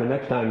going back the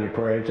next time you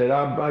pray and say,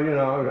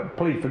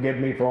 please forgive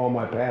me for all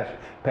my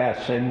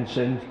past sins.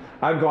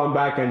 I've gone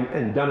back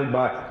and done it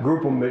by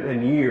group them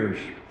in years.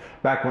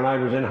 Back when I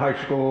was in high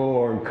school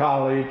or in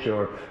college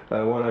or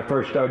when I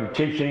first started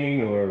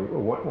teaching or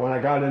when I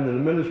got into the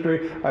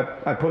ministry,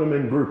 I put them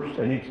in groups,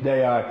 and each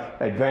day I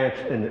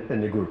advanced in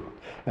the group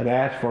and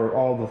asked for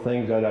all the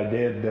things that I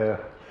did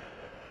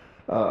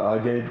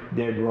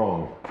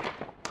wrong.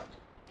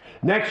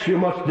 Next, you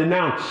must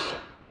denounce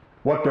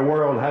what the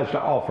world has to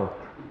offer.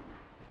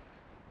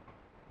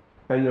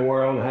 And the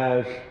world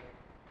has,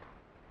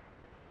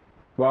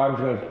 well, I was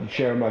going to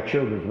share my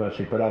children's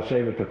message, but I'll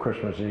save it to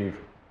Christmas Eve,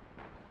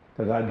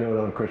 because I do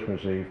it on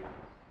Christmas Eve.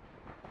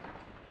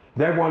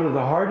 They're one of the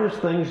hardest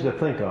things to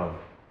think of,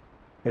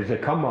 is to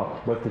come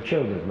up with the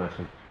children's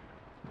message.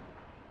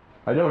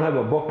 I don't have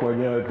a book where,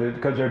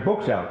 because there are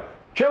books out.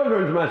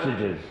 Children's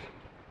messages.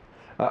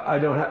 I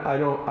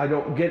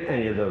don't get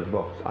any of those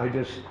books. I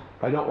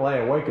don't lay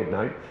awake at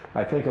night.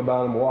 I think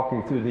about them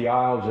walking through the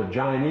aisles of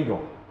Giant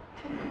Eagle.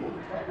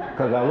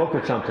 Because I look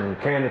at something, a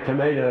can of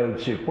tomato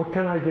soup. What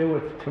can I do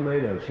with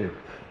tomato soup?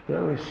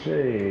 Let me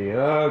see.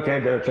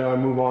 Okay, so I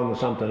move on to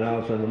something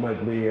else, and it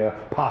might be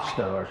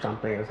pasta or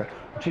something. I say,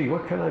 gee,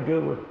 what can I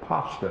do with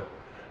pasta?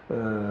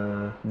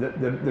 The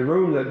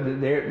room,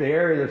 the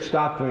area that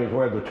stops me is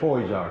where the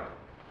toys are.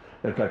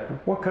 It's like,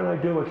 what can I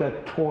do with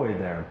that toy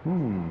there?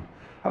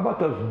 How about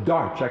those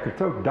darts? I could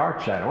throw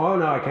darts at them. Oh,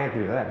 no, I can't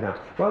do that now.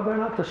 Well, they're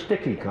not the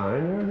sticky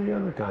kind. They're the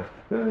other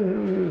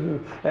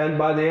kind. And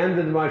by the end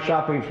of my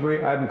shopping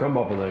spree, I haven't come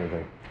up with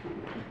anything.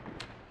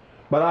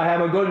 But I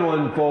have a good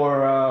one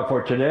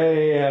for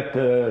today at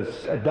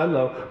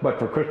Dunlow, but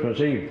for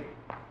Christmas Eve.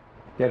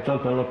 You have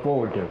something to look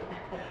forward to.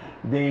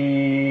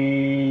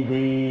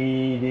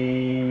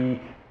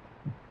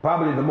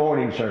 Probably the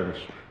morning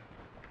service.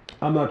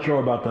 I'm not sure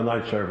about the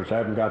night service. I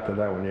haven't got to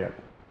that one yet.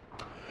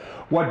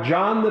 What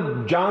John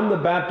the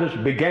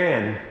Baptist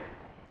began,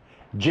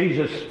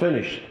 Jesus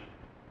finished.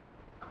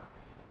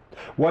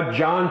 What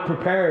John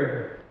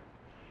prepared,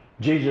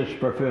 Jesus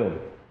fulfilled.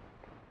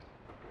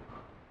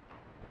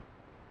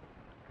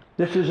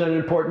 This is an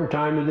important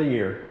time of the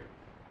year.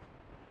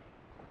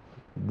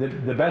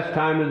 The best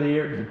time of the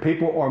year. The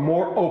people are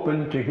more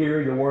open to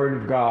hear the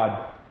Word of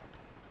God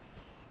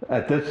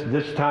at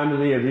this time of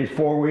the year. These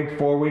 4 weeks,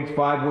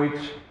 5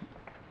 weeks.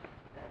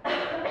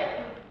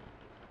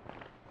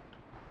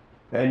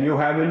 And you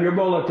have in your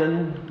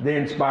bulletin the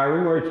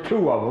inspiring words,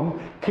 2 of them.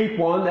 Keep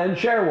one and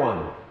share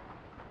one.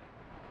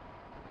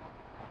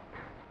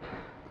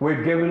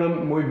 We've given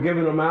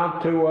them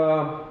out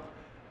to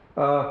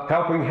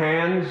Helping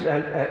Hands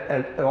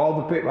and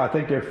all the people. I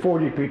think there are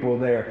 40 people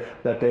there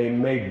that they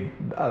made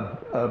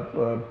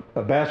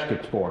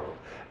baskets for,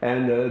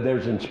 and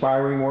there's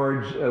inspiring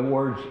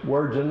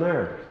words in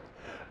there.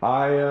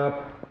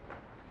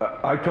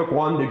 I took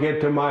one to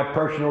give to my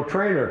personal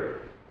trainer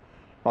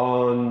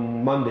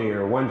on Monday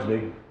or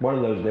Wednesday, one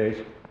of those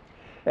days,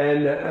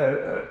 and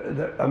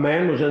a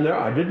man was in there.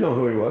 I didn't know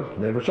who he was,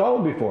 never saw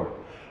him before,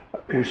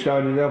 We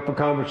started up a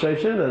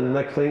conversation, and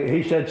the next thing,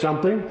 he said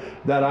something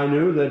that I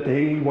knew that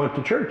he went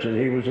to church and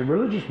he was a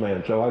religious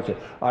man. So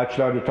I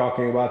started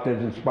talking about his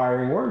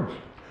inspiring words.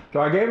 So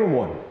I gave him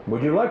one.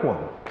 Would you like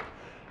one?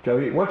 So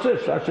what's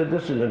this? I said,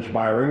 this is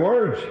inspiring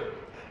words.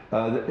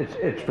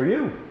 It's for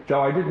you.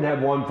 So I didn't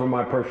have one for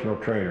my personal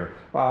trainer.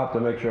 I'll have to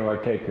make sure I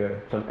take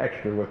some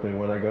extra with me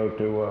when I go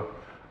to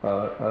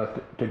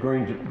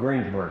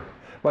Greensburg.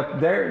 But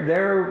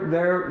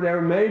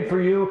they're made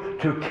for you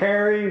to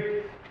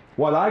carry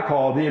what I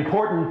call the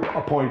important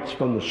points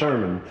from the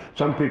sermon.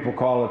 Some people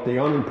call it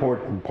the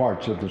unimportant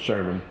parts of the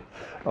sermon.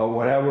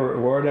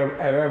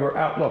 Whatever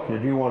outlook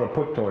that you want to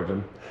put towards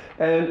them,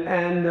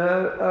 and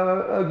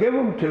give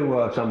them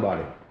to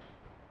somebody.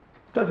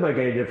 Doesn't make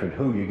any difference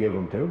who you give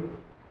them to.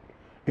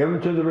 Give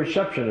them to the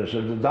receptionist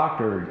or the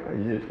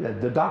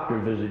doctor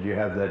visit you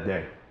have that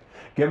day.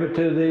 Give it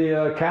to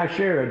the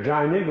cashier at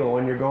Giant Eagle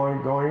when you're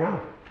going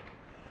out.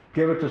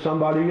 Give it to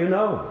somebody you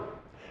know.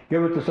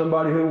 Give it to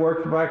somebody who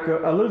works back,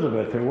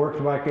 Elizabeth, who works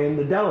back in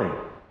the deli.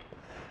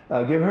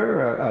 Give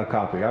her a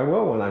copy. I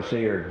will when I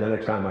see her, the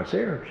next time I see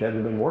her. She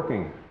hasn't been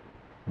working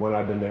when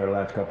I've been there the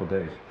last couple of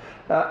days.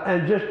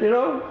 And just, there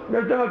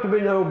don't have to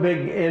be no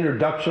big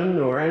introduction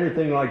or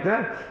anything like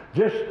that.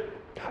 Just,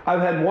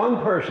 I've had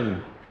one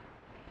person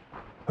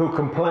who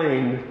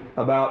complained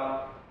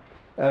about,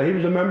 he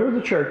was a member of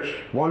the church,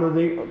 one of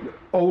the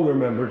older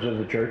members of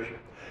the church.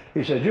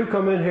 He said, you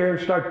come in here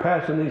and start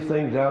passing these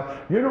things out.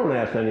 You don't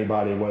ask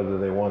anybody whether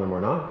they want them or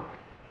not.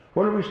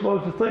 What are we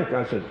supposed to think?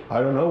 I said,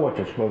 I don't know what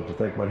you're supposed to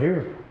think, but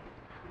here.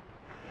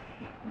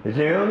 He's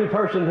the only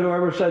person who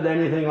ever said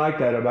anything like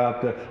that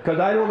about because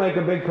I don't make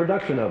a big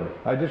production of it.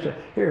 I just say,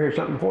 here's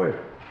something for you.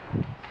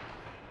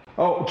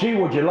 Oh, gee,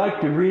 would you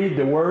like to read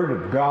the Word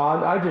of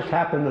God? I just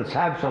happen to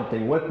have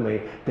something with me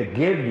to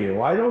give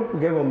you. I don't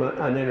give them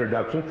an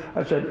introduction.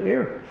 I said,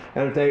 here.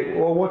 And if they,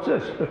 well, what's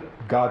this?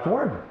 God's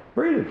Word.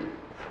 Read it.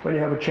 When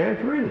you have a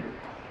chance, read it.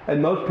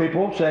 And most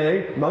people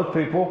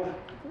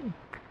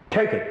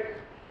take it.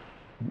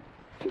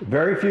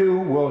 Very few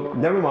will,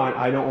 never mind,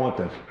 I don't want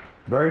this.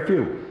 Very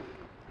few.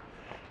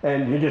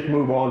 And you just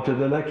move on to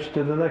the next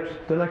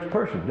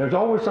person. There's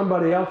always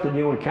somebody else that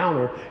you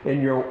encounter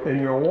in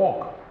your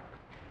walk.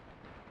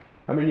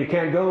 I mean, you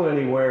can't go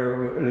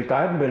anywhere, at least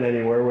I haven't been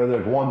anywhere where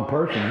there's one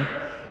person.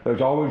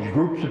 There's always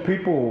groups of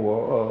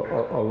people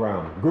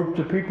around. Groups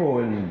of people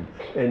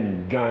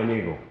in Giant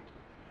Eagle.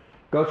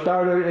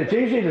 It's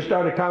easy to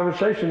start a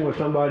conversation with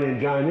somebody in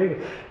Giant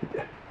Eagle.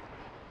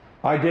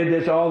 I did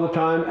this all the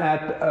time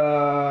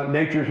at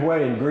Nature's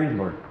Way in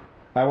Greensburg.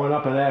 I went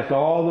up and asked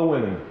all the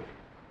women,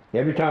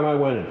 every time I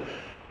went in,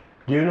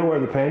 do you know where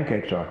the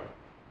pancakes are?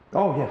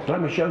 Oh, yes, let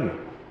me show you.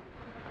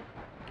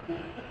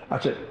 I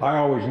said, I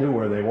always knew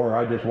where they were.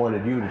 I just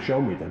wanted you to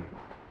show me them.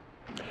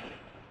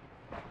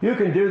 You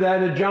can do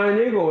that at Giant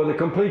Eagle with a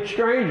complete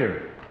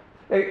stranger.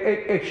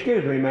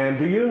 Excuse me, ma'am,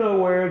 do you know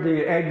where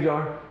the eggs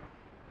are?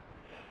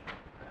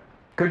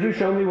 Could you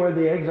show me where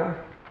the eggs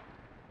are?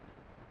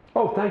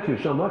 Oh, thank you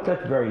so much.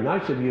 That's very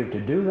nice of you to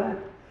do that.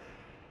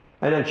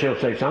 And then she'll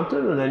say something,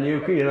 and then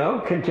you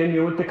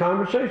continue with the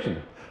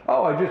conversation.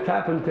 Oh, I just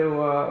happened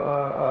to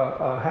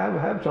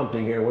have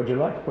something here. Would you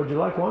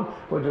like one?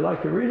 Would you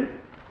like to read it?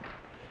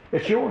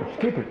 It's yours.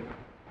 Keep it.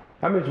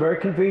 I mean, it's very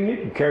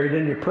convenient. You carry it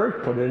in your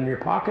purse, put it in your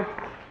pocket.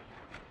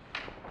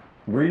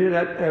 Read it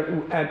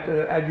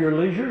at your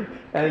leisure,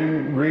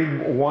 and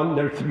read one.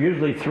 There's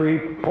usually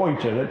 3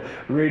 points in it.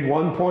 Read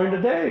 1 point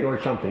a day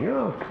or something.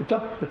 It's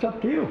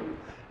up to you.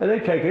 And they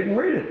take it and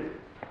read it.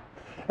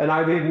 And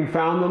I've even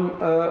found them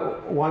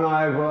when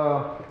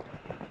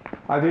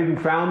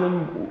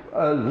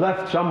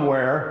left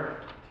somewhere.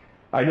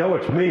 I know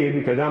it's me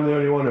because I'm the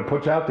only one who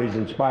puts out these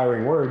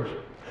inspiring words.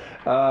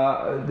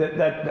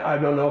 That I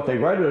don't know if they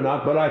read it or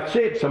not, but I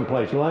see it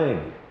someplace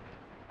laying.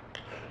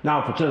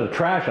 Now, if it's in the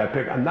trash,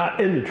 I'm not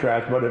in the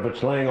trash, but if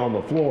it's laying on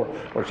the floor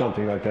or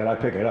something like that, I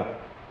pick it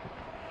up.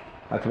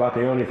 That's about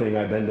the only thing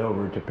I bend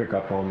over to pick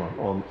up on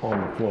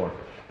the floor,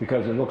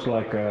 because it looks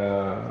like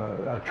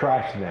a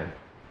trash bin.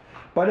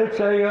 But it's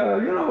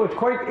it's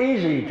quite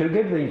easy to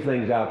give these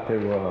things out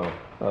to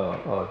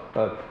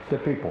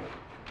people.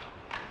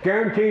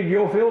 Guaranteed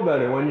you'll feel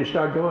better when you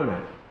start doing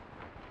that.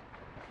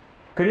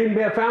 Could even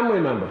be a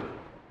family member.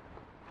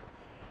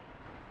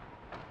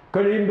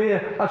 Could even be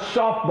a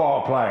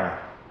softball player.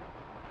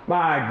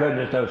 My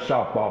goodness, those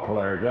softball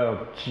players.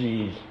 Oh,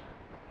 jeez.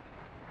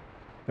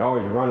 They're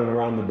always running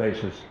around the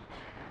bases.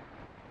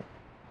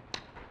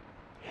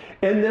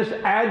 In this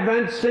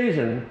Advent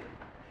season,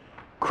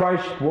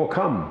 Christ will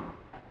come.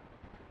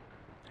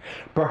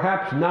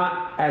 Perhaps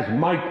not as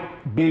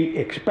might be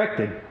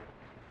expected.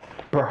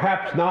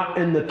 Perhaps not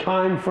in the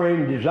time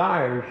frame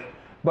desires,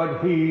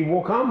 but he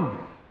will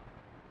come.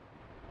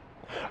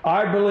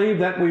 I believe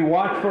that we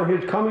watch for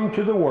his coming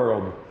to the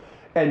world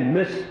and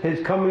miss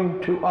his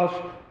coming to us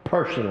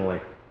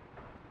personally.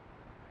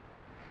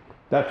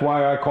 That's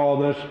why I call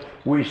this,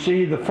 we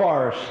see the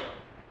forest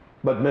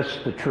but miss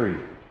the tree.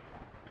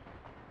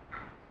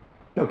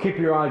 Now keep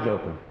your eyes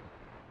open.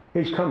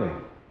 He's coming.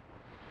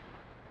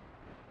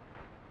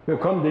 He'll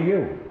come to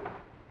you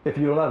if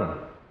you let him,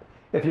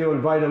 if you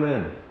invite him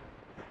in.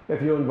 If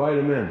you invite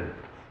him in.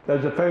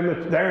 There's a famous,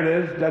 there it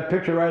is, that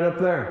picture right up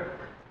there.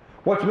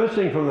 What's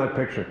missing from that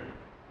picture?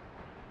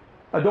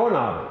 A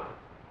doorknob.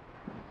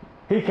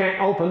 He can't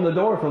open the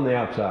door from the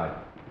outside.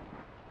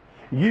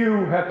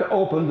 You have to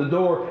open the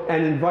door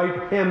and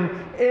invite him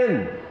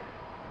in.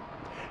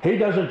 He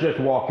doesn't just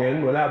walk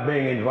in without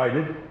being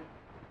invited.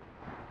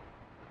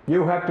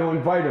 You have to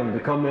invite him to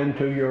come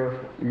into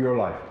your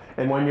life.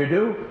 And when you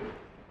do,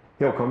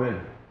 he'll come in.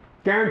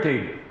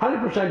 Guaranteed.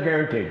 100%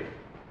 guaranteed.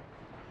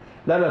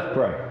 Let us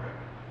pray.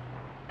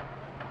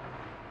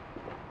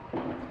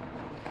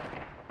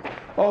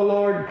 Oh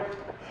Lord,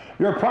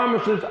 your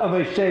promises of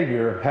a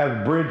Savior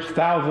have bridged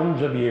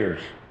thousands of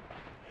years.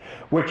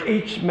 With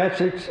each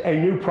message, a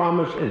new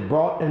promise is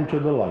brought into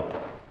the light.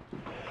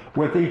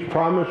 With each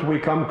promise, we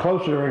come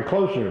closer and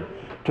closer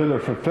to the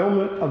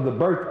fulfillment of the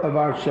birth of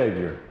our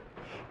Savior.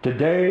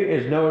 Today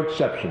is no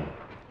exception.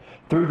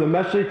 Through the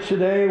message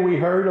today, we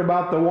heard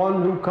about the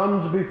one who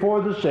comes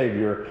before the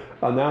Savior,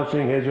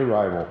 announcing his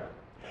arrival.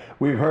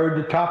 We've heard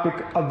the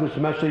topic of this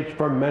message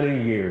for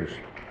many years.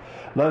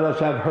 Let us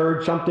have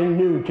heard something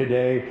new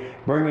today,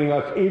 bringing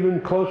us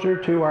even closer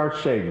to our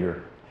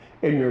Savior.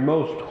 In your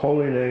most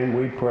holy name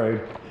we pray.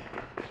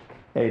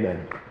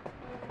 Amen.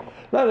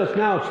 Let us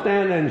now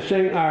stand and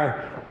sing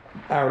our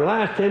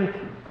last hymn,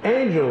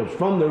 Angels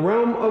from the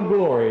Realm of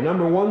Glory,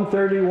 number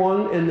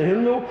 131 in the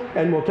hymnal,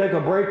 and we'll take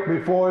a break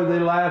before the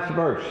last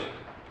verse.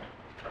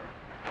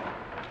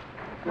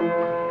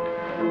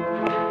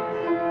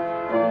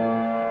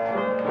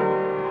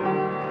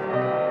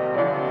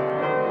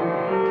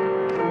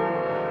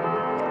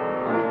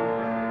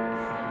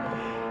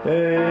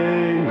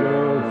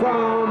 Angels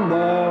from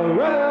the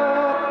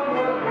realm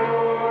of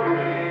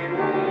glory,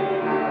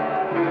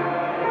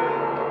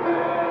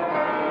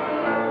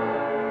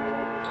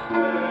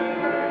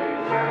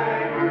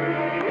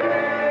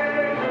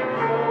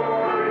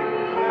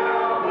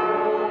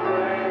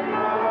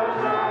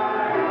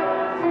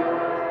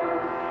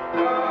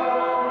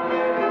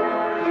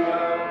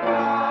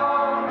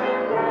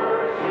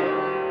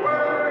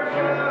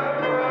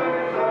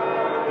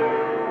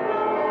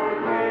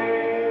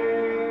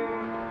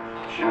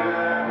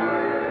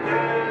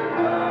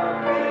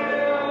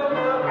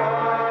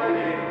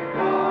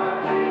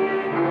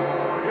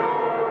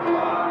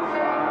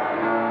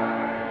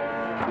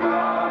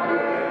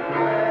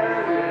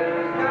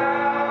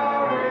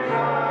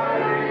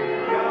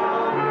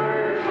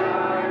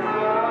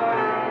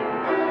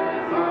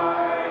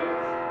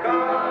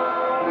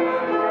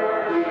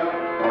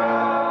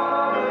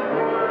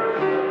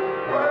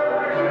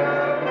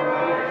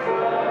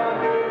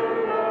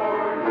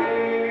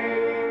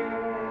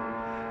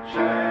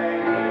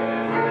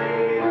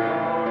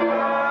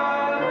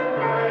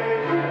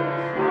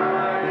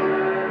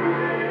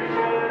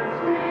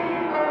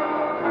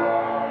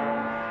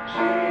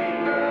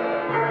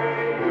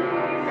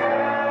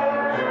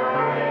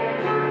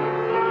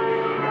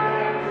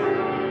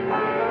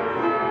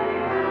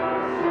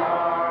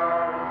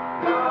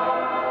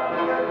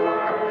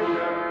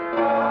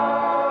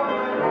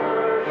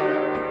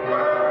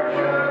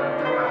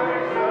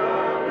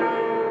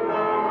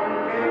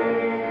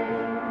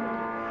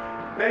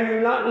 May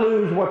you not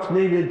lose what's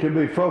needed to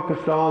be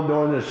focused on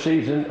during the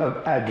season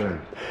of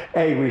Advent,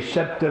 a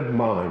receptive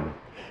mind.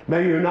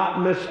 May you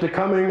not miss the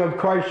coming of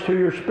Christ to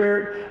your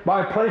spirit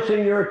by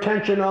placing your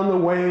attention on the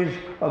ways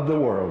of the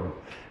world.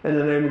 In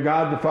the name of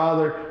God the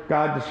Father,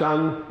 God the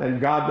Son, and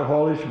God the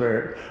Holy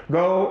Spirit,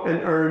 go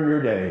and earn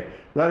your day.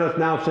 Let us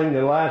now sing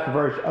the last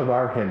verse of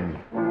our hymn.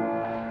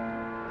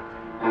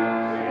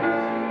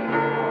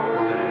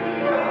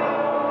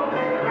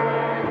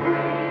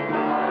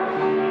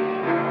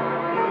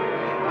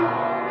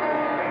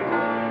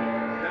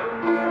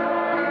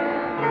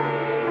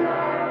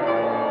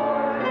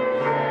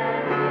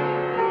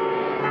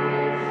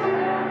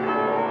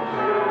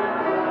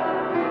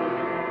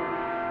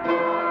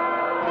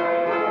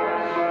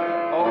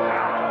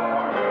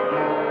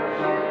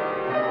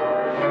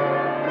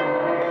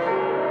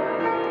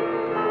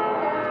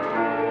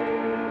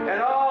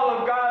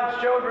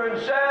 Children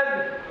said,